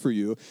 I'm here for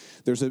you.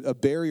 There's a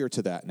barrier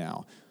to that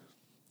now.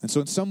 And so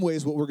in some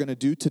ways, what we're going to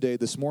do today,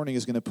 this morning,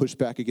 is going to push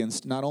back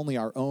against not only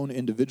our own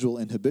individual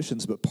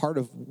inhibitions, but part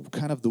of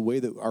kind of the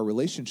way that our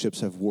relationships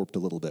have warped a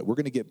little bit. We're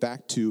going to get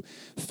back to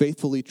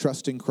faithfully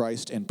trusting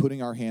Christ and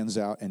putting our hands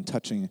out and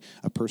touching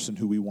a person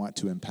who we want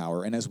to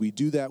empower. And as we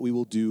do that, we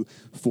will do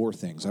 4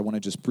 things. I want to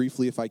just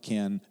briefly, if I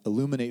can,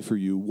 illuminate for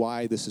you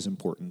why this is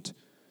important.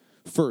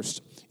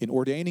 First, in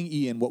ordaining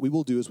Ian, what we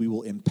will do is we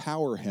will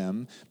empower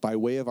him by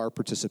way of our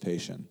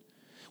participation.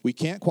 We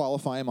can't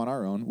qualify him on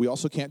our own. We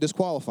also can't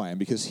disqualify him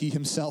because he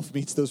himself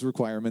meets those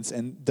requirements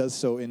and does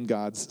so in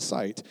God's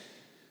sight.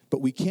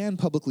 But we can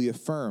publicly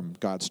affirm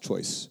God's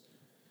choice.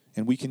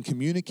 And we can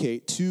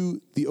communicate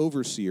to the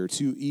overseer,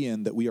 to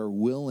Ian, that we are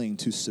willing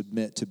to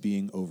submit to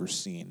being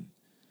overseen,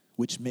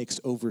 which makes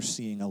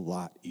overseeing a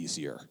lot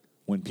easier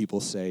when people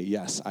say,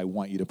 yes, I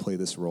want you to play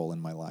this role in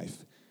my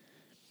life.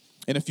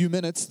 In a few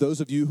minutes, those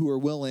of you who are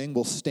willing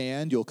will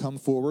stand, you'll come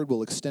forward,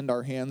 we'll extend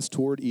our hands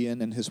toward Ian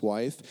and his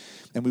wife,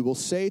 and we will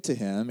say to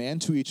him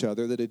and to each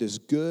other that it is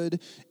good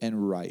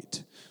and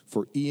right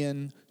for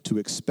Ian to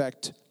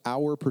expect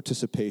our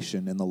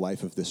participation in the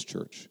life of this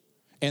church,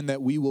 and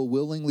that we will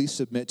willingly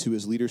submit to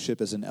his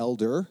leadership as an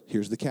elder,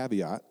 here's the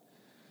caveat,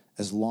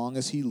 as long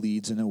as he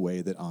leads in a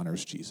way that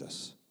honors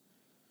Jesus.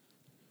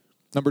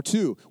 Number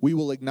 2, we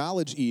will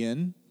acknowledge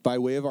Ian by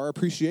way of our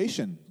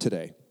appreciation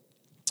today.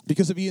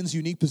 Because of Ian's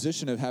unique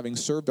position of having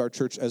served our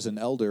church as an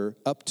elder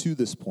up to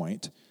this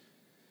point,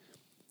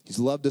 he's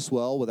loved us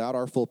well without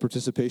our full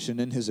participation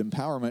in his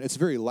empowerment. It's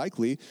very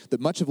likely that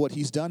much of what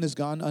he's done has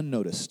gone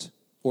unnoticed,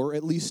 or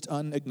at least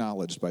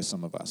unacknowledged by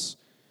some of us.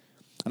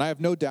 And I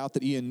have no doubt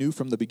that Ian knew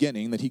from the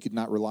beginning that he could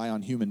not rely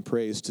on human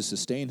praise to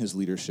sustain his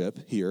leadership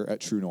here at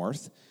True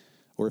North.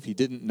 Or if he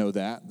didn't know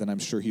that, then I'm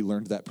sure he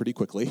learned that pretty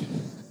quickly.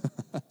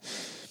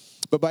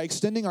 But by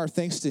extending our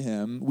thanks to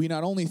him, we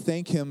not only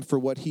thank him for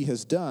what he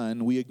has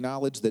done, we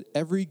acknowledge that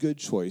every good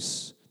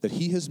choice that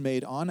he has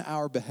made on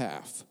our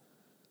behalf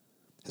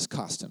has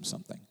cost him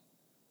something.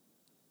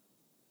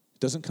 It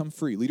doesn't come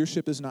free.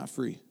 Leadership is not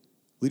free.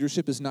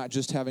 Leadership is not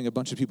just having a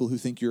bunch of people who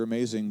think you're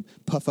amazing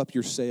puff up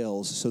your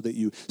sails so that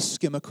you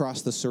skim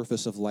across the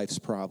surface of life's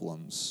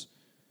problems.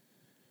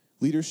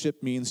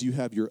 Leadership means you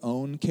have your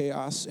own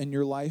chaos in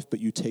your life, but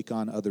you take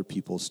on other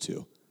people's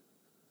too.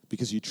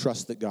 Because you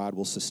trust that God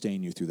will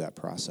sustain you through that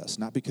process,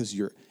 not because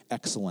you're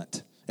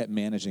excellent at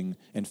managing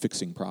and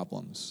fixing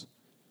problems.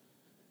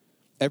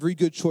 Every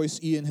good choice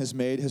Ian has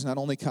made has not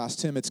only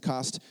cost him, it's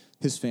cost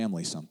his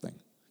family something.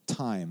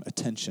 Time,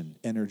 attention,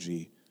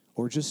 energy,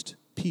 or just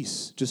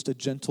peace, just a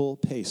gentle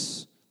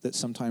pace that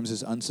sometimes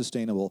is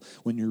unsustainable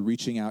when you're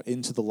reaching out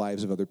into the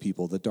lives of other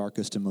people, the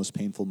darkest and most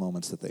painful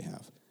moments that they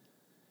have.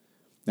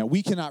 Now,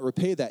 we cannot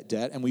repay that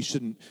debt, and we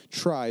shouldn't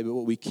try, but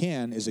what we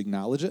can is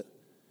acknowledge it,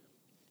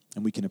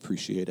 and we can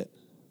appreciate it,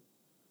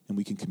 and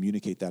we can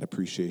communicate that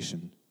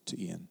appreciation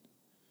to Ian.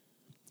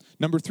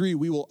 Number 3,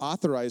 we will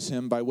authorize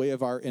him by way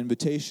of our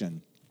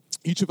invitation.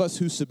 Each of us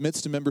who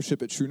submits to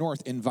membership at True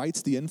North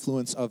invites the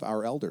influence of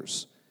our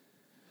elders.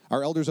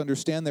 Our elders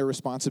understand their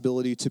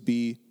responsibility to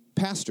be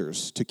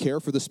pastors, to care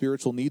for the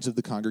spiritual needs of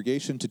the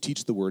congregation, to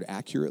teach the word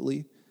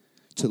accurately,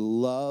 to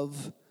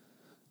love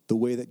the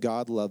way that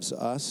God loves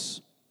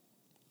us,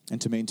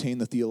 and to maintain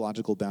the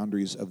theological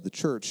boundaries of the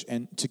church.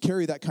 And to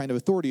carry that kind of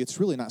authority, it's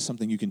really not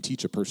something you can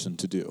teach a person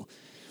to do.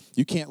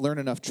 You can't learn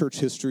enough church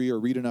history or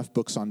read enough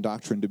books on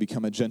doctrine to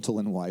become a gentle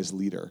and wise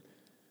leader.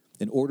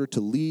 In order to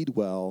lead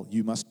well,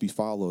 you must be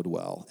followed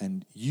well.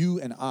 And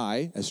you and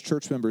I, as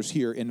church members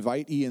here,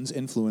 invite Ian's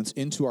influence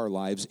into our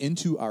lives,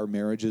 into our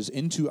marriages,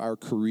 into our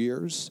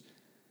careers,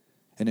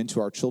 and into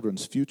our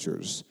children's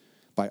futures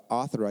by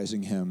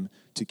authorizing him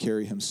to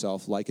carry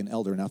himself like an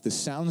elder. Now, if this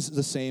sounds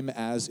the same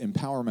as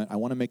empowerment, I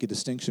want to make a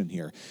distinction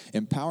here.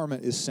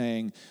 Empowerment is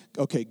saying,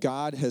 okay,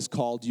 God has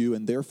called you,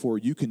 and therefore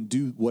you can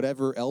do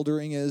whatever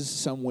eldering is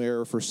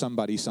somewhere for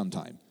somebody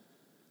sometime.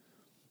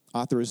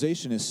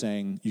 Authorization is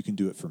saying, you can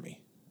do it for me,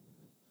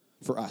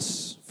 for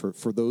us,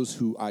 for those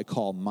who I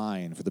call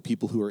mine, for the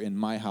people who are in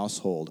my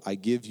household. I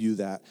give you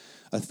that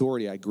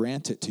authority. I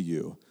grant it to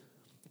you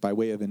by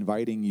way of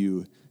inviting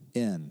you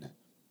in.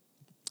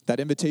 That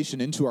invitation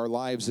into our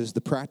lives is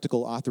the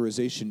practical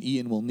authorization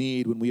Ian will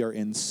need when we are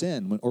in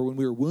sin, or when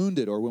we're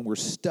wounded, or when we're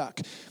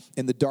stuck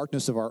in the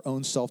darkness of our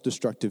own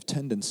self-destructive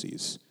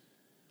tendencies.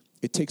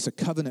 It takes a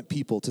covenant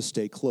people to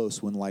stay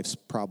close when life's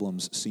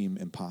problems seem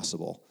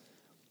impossible.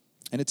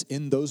 And it's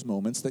in those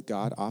moments that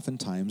God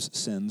oftentimes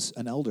sends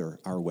an elder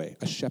our way,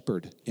 a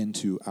shepherd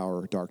into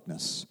our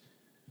darkness.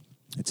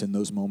 It's in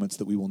those moments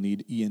that we will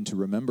need Ian to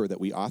remember that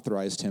we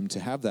authorized him to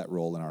have that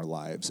role in our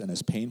lives. And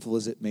as painful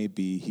as it may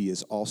be, he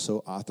is also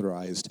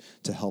authorized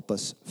to help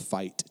us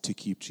fight to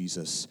keep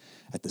Jesus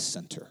at the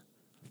center.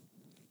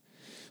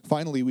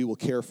 Finally, we will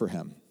care for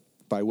him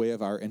by way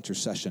of our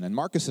intercession. And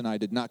Marcus and I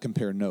did not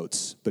compare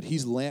notes, but he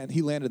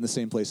landed in the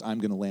same place I'm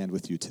going to land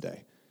with you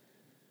today.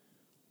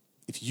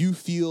 If you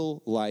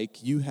feel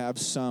like you have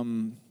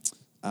some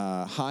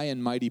high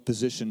and mighty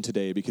position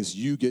today because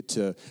you get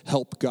to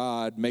help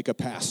God make a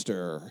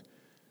pastor,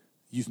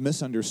 you've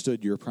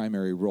misunderstood your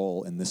primary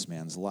role in this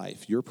man's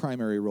life. Your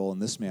primary role in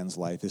this man's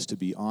life is to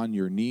be on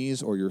your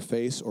knees or your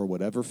face or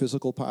whatever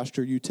physical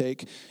posture you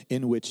take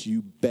in which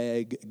you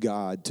beg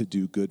God to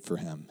do good for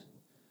him.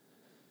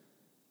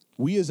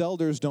 We as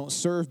elders don't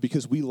serve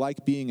because we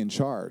like being in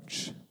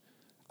charge.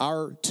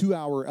 Our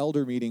 2-hour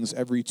elder meetings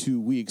every 2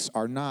 weeks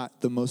are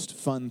not the most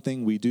fun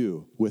thing we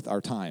do with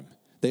our time.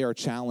 They are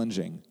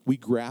challenging. We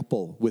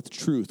grapple with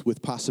truth,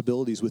 with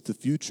possibilities, with the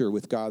future,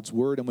 with God's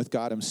word, and with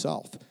God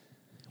himself.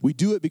 We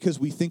do it because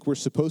we think we're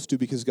supposed to,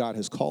 because God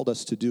has called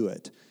us to do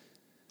it.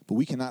 But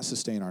we cannot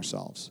sustain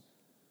ourselves.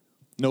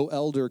 No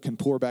elder can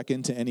pour back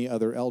into any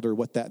other elder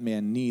what that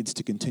man needs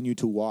to continue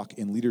to walk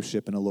in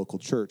leadership in a local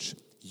church.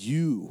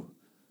 You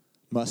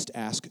must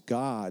ask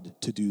God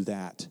to do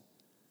that,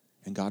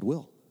 and God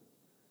will.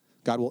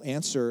 God will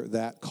answer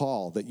that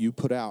call that you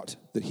put out,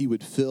 that he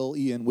would fill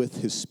Ian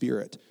with his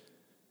spirit.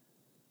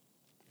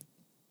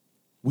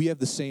 We have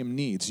the same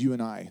needs, you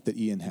and I, that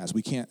Ian has.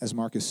 We can't, as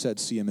Marcus said,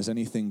 see him as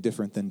anything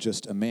different than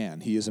just a man.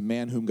 He is a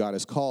man whom God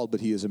has called, but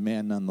he is a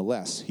man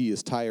nonetheless. He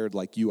is tired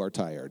like you are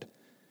tired.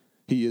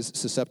 He is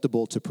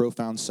susceptible to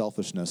profound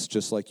selfishness,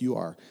 just like you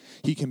are.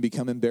 He can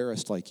become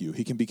embarrassed like you.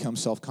 He can become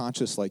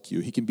self-conscious like you.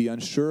 He can be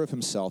unsure of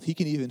himself. He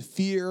can even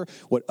fear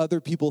what other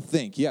people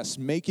think. Yes,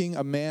 making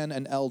a man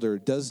an elder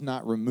does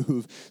not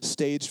remove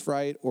stage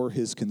fright or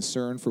his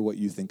concern for what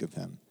you think of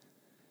him.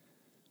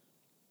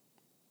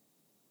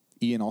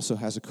 Ian also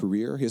has a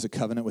career. He has a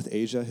covenant with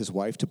Asia, his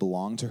wife, to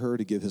belong to her,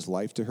 to give his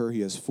life to her.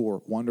 He has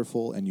 4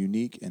 wonderful and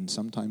unique and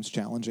sometimes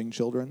challenging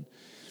children.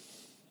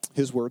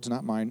 His words,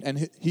 not mine.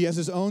 And he has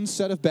his own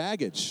set of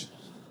baggage.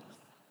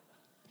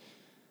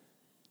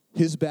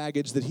 His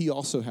baggage that he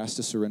also has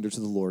to surrender to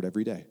the Lord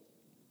every day,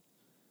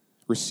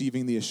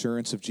 receiving the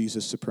assurance of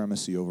Jesus'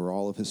 supremacy over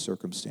all of his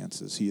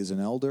circumstances. He is an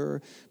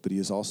elder, but he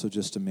is also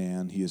just a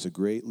man. He is a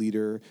great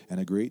leader and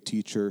a great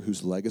teacher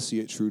whose legacy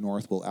at True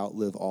North will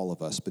outlive all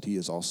of us, but he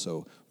is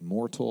also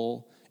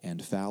mortal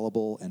and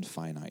fallible and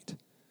finite.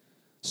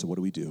 So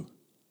what do?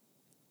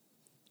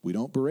 We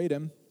don't berate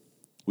him.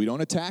 We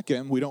don't attack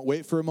him. We don't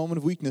wait for a moment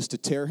of weakness to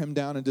tear him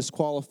down and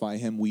disqualify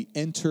him. We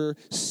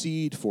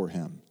intercede for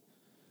him.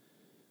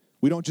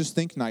 We don't just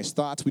think nice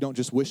thoughts. We don't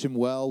just wish him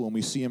well when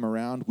we see him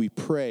around. We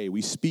pray.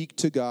 We speak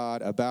to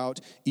God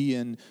about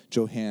Ian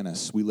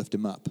Johannes. We lift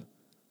him up.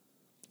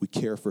 We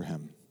care for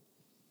him.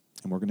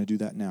 And we're going to do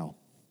that now.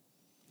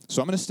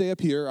 So I'm going to stay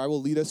up here. I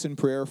will lead us in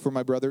prayer for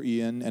my brother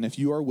Ian. And if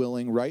you are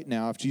willing right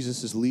now, if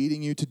Jesus is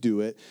leading you to do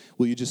it,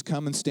 will you just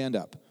come and stand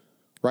up?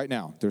 Right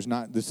now.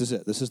 This is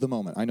it. This is the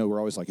moment. I know we're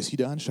always like, is he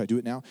done? Should I do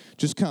it now?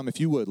 Just come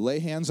if you would. Lay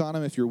hands on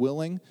him if you're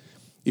willing.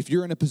 If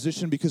you're in a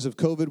position because of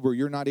COVID where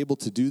you're not able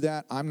to do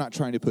that, I'm not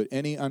trying to put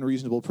any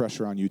unreasonable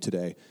pressure on you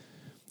today.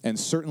 And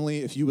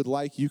certainly, if you would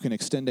like, you can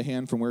extend a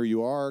hand from where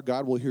you are.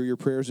 God will hear your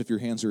prayers if your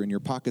hands are in your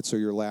pockets or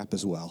your lap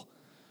as well.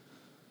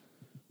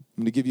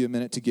 I'm going to give you a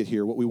minute to get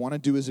here. What we want to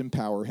do is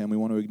empower him. We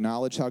want to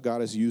acknowledge how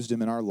God has used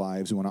him in our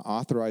lives. We want to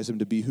authorize him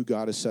to be who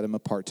God has set him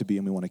apart to be,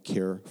 and we want to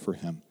care for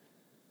him.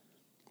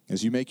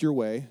 As you make your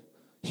way,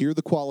 hear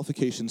the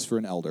qualifications for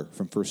an elder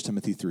from 1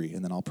 Timothy 3,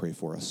 and then I'll pray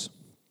for us.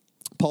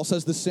 Paul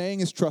says, the saying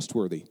is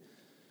trustworthy.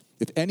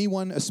 If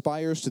anyone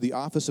aspires to the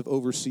office of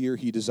overseer,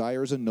 he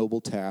desires a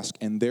noble task,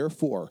 and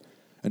therefore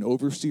An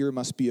overseer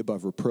must be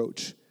above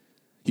reproach.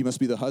 He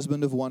must be the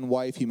husband of one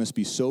wife. He must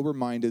be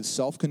sober-minded,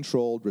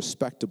 self-controlled,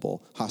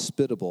 respectable,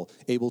 hospitable,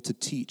 able to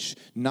teach,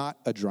 not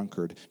a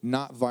drunkard,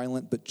 not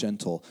violent but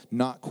gentle,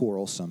 not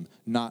quarrelsome,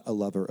 not a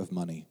lover of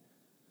money.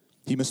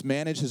 He must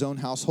manage his own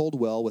household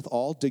well with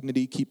all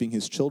dignity, keeping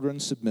his children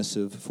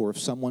submissive, for if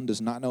someone does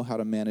not know how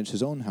to manage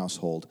his own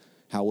household,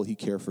 how will he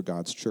care for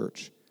God's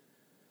church?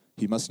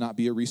 He must not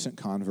be a recent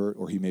convert,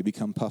 or he may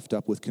become puffed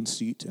up with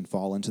conceit and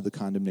fall into the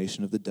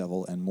condemnation of the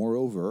devil, and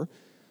moreover,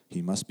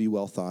 he must be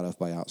well thought of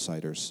by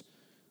outsiders,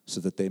 so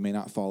that they may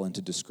not fall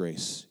into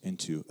disgrace,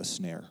 into a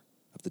snare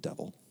of the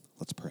devil.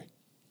 Let's pray.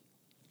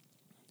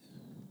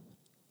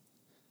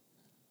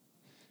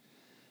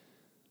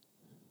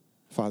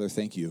 Father,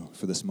 thank you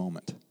for this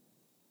moment.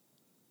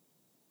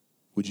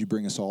 Would you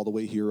bring us all the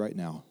way here right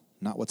now?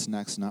 Not what's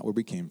next, not where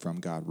we came from,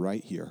 God,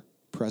 right here,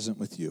 present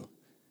with you.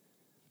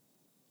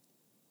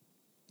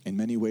 In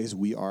many ways,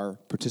 we are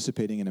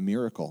participating in a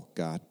miracle,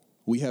 God.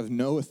 We have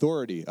no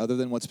authority other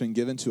than what's been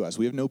given to us.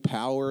 We have no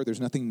power.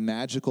 There's nothing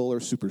magical or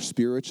super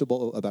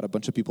spiritual about a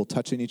bunch of people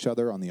touching each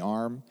other on the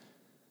arm.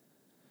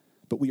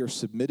 But we are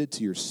submitted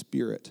to your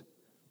Spirit.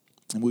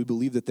 And we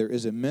believe that there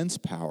is immense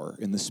power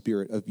in the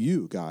Spirit of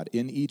you, God,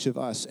 in each of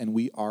us. And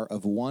we are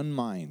of one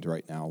mind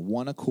right now,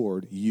 one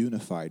accord,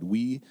 unified.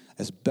 We,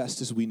 as best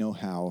as we know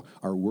how,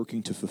 are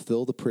working to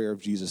fulfill the prayer of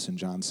Jesus in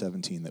John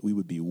 17, that we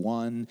would be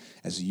one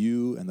as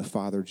you and the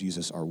Father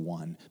Jesus are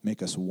one.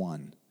 Make us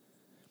one.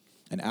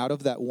 And out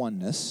of that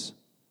oneness,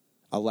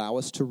 allow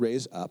us to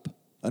raise up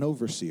an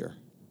overseer.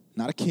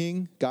 Not a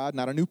king, God,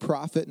 not a new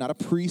prophet, not a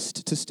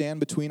priest to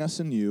stand between us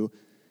and you,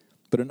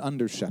 but an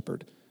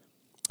under-shepherd.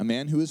 A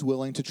man who is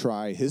willing to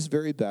try his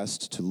very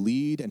best to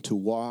lead and to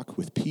walk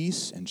with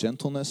peace and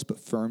gentleness, but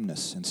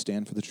firmness, and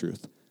stand for the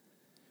truth.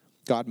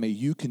 God, may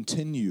you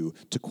continue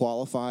to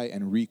qualify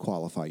and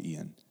re-qualify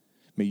Ian.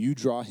 May you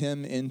draw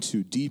him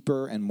into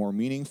deeper and more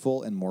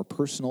meaningful and more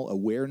personal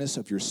awareness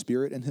of your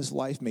Spirit in his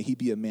life. May he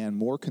be a man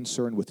more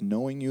concerned with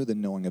knowing you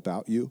than knowing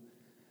about you.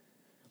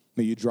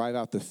 May you drive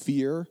out the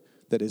fear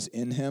that is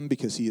in him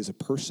because he is a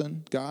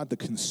person, God, the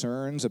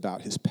concerns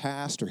about his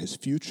past or his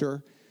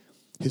future,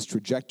 his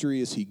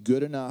trajectory. Is he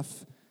good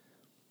enough?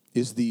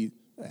 Is the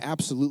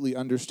absolutely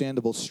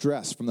understandable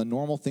stress from the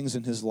normal things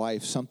in his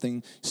life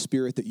something,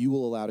 Spirit, that you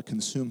will allow to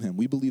consume him?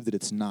 We believe that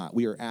it's not.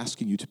 We are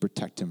asking you to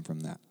protect him from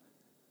that.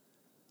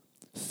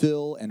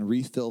 Fill and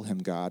refill him,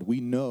 God.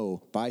 We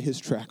know by his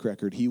track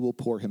record he will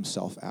pour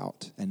himself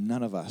out, and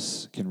none of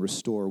us can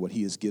restore what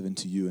he has given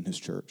to you and his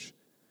church,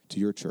 to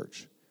your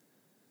church.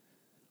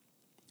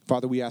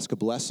 Father, we ask a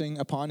blessing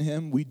upon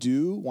him. We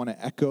do want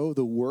to echo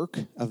the work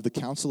of the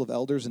Council of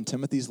Elders in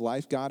Timothy's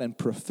life, God, and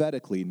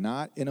prophetically,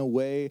 not in a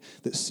way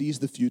that sees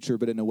the future,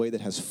 but in a way that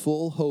has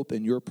full hope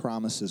in your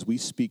promises. We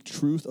speak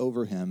truth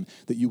over him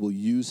that you will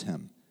use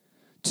him.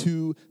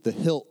 To the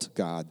hilt,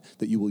 God,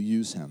 that you will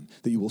use him,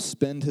 that you will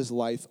spend his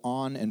life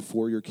on and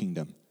for your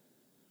kingdom.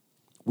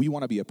 We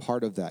want to be a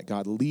part of that.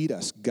 God, lead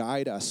us,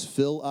 guide us,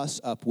 fill us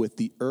up with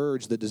the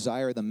urge, the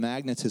desire, the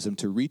magnetism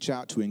to reach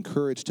out, to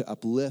encourage, to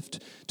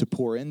uplift, to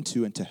pour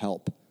into, and to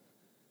help.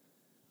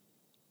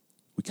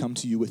 We come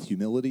to you with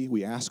humility.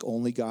 We ask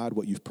only, God,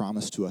 what you've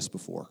promised to us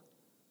before.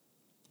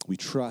 We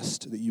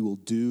trust that you will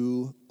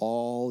do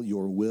all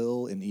your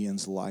will in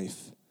Ian's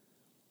life.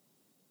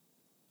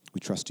 We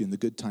trust you in the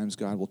good times,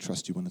 God. We'll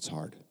trust you when it's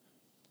hard.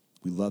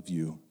 We love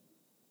you.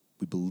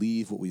 We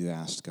believe what we've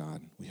asked,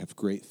 God. We have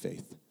great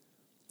faith.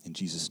 In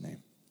Jesus'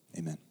 name,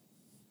 amen.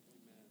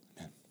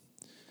 Amen.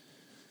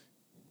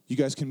 You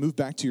guys can move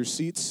back to your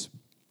seats.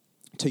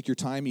 Take your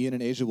time. Ian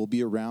and Asia will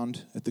be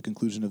around at the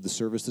conclusion of the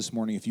service this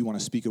morning. If you want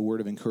to speak a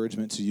word of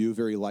encouragement to you,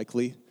 very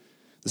likely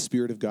the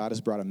Spirit of God has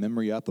brought a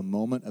memory up, a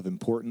moment of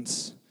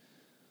importance,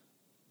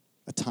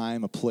 a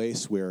time, a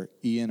place where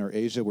Ian or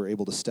Asia were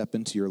able to step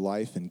into your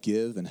life and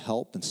give and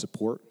help and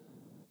support.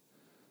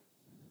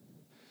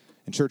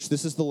 And church,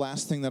 this is the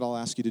last thing that I'll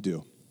ask you to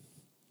do.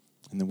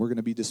 And then we're going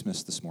to be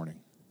dismissed this morning.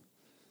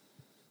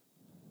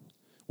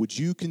 Would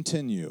you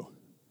continue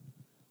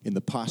in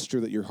the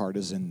posture that your heart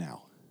is in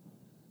now?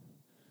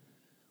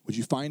 Would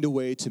you find a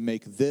way to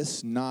make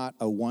this not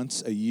a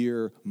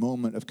once-a-year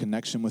moment of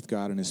connection with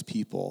God and his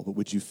people, but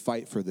would you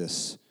fight for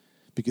this?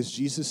 Because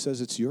Jesus says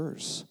it's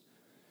yours.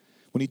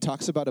 When he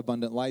talks about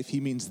abundant life,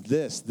 he means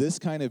this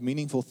kind of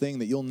meaningful thing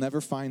that you'll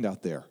never find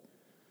out there.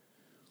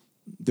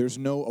 There's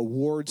no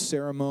award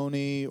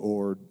ceremony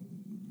or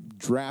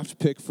draft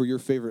pick for your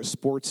favorite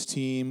sports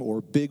team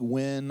or big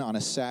win on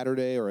a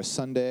Saturday or a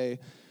Sunday.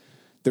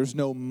 There's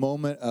no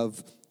moment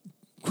of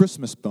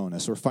Christmas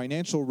bonus or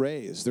financial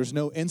raise. There's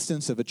no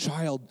instance of a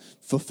child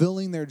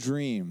fulfilling their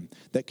dream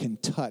that can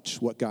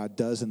touch what God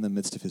does in the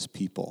midst of his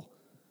people.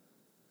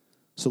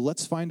 So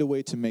let's find a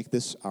way to make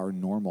this our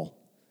normal.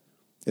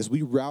 As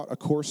we route a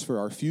course for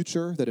our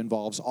future that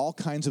involves all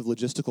kinds of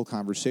logistical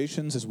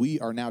conversations, as we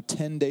are now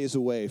 10 days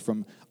away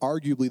from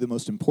arguably the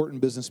most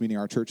important business meeting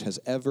our church has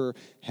ever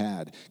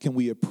had, can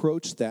we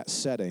approach that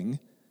setting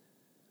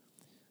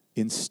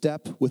in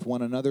step with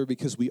one another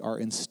because we are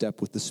in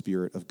step with the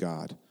Spirit of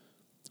God?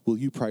 Will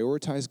you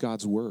prioritize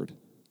God's word?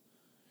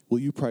 Will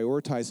you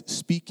prioritize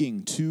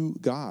speaking to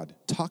God,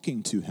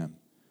 talking to him,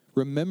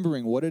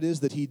 remembering what it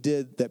is that he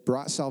did that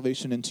brought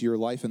salvation into your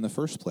life in the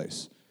first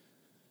place?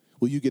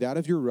 Will you get out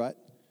of your rut?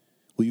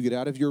 Will you get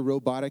out of your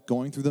robotic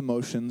going through the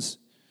motions?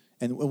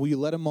 And will you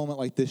let a moment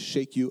like this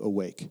shake you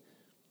awake?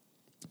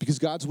 Because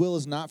God's will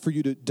is not for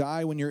you to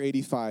die when you're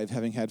 85,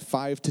 having had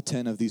 5 to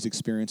 10 of these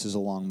experiences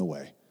along the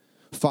way.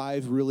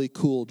 5 really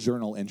cool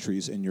journal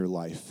entries in your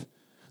life.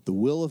 The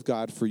will of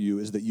God for you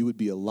is that you would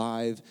be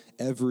alive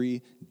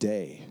every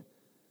day.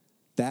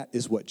 That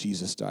is what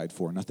Jesus died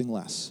for, nothing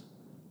less.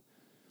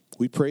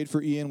 We prayed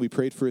for Ian. We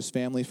prayed for his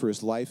family, for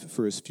his life,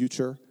 for his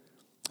future.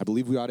 I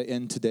believe we ought to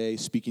end today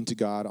speaking to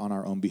God on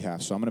our own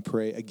behalf. So I'm going to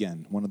pray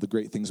again, one of the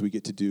great things we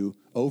get to do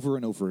over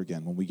and over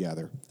again when we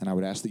gather. And I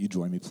would ask that you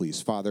join me, please.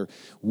 Father,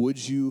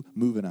 would you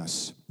move in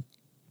us?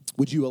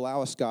 Would you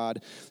allow us,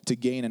 God, to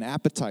gain an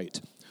appetite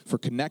for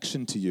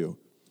connection to you,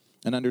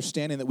 and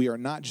understanding that we are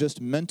not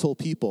just mental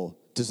people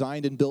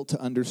designed and built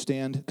to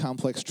understand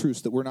complex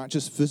truths, that we're not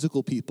just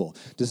physical people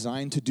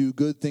designed to do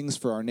good things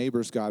for our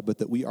neighbors, God, but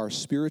that we are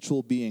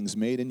spiritual beings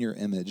made in your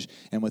image,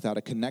 and without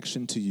a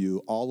connection to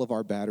you, all of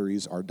our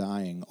batteries are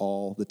dying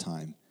all the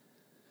time.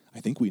 I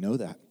think we know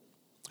that.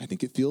 I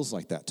think it feels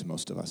like that to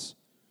most of us.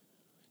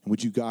 And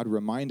would you, God,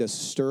 remind us,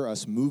 stir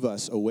us, move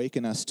us,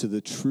 awaken us to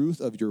the truth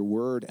of your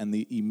word and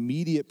the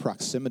immediate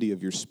proximity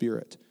of your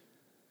spirit.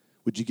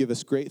 Would you give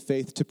us great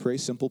faith to pray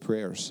simple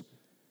prayers,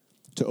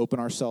 to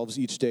open ourselves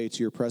each day to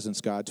your presence,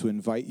 God, to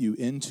invite you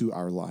into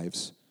our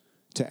lives,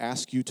 to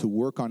ask you to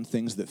work on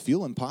things that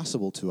feel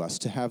impossible to us,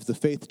 to have the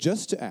faith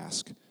just to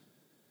ask.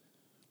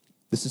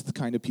 This is the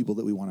kind of people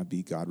that we want to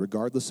be, God.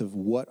 Regardless of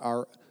what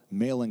our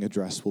mailing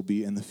address will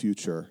be in the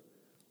future,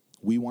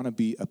 we want to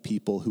be a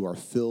people who are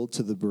filled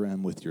to the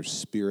brim with your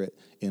spirit,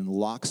 in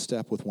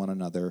lockstep with one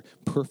another,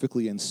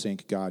 perfectly in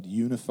sync, God,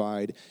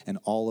 unified, and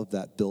all of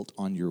that built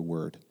on your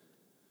word.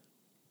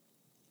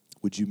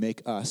 Would you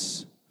make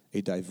us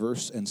a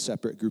diverse and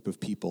separate group of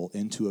people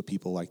into a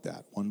people like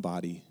that? One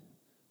body,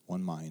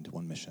 one mind,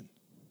 one mission.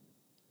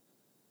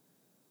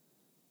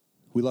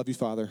 We love you,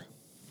 Father.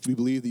 We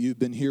believe that you've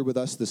been here with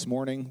us this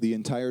morning the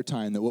entire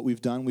time, that what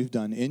we've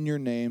done in your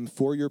name,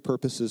 for your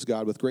purposes,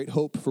 God, with great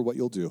hope for what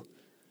you'll do.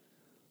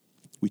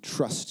 We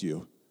trust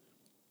you.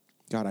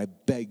 God, I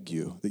beg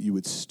you that you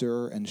would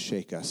stir and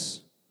shake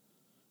us,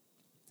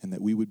 and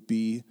that we would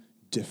be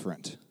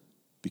different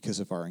because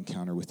of our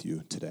encounter with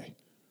you today.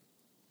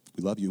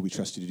 We love you. We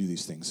trust you to do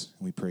these things.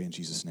 And we pray in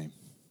Jesus' name.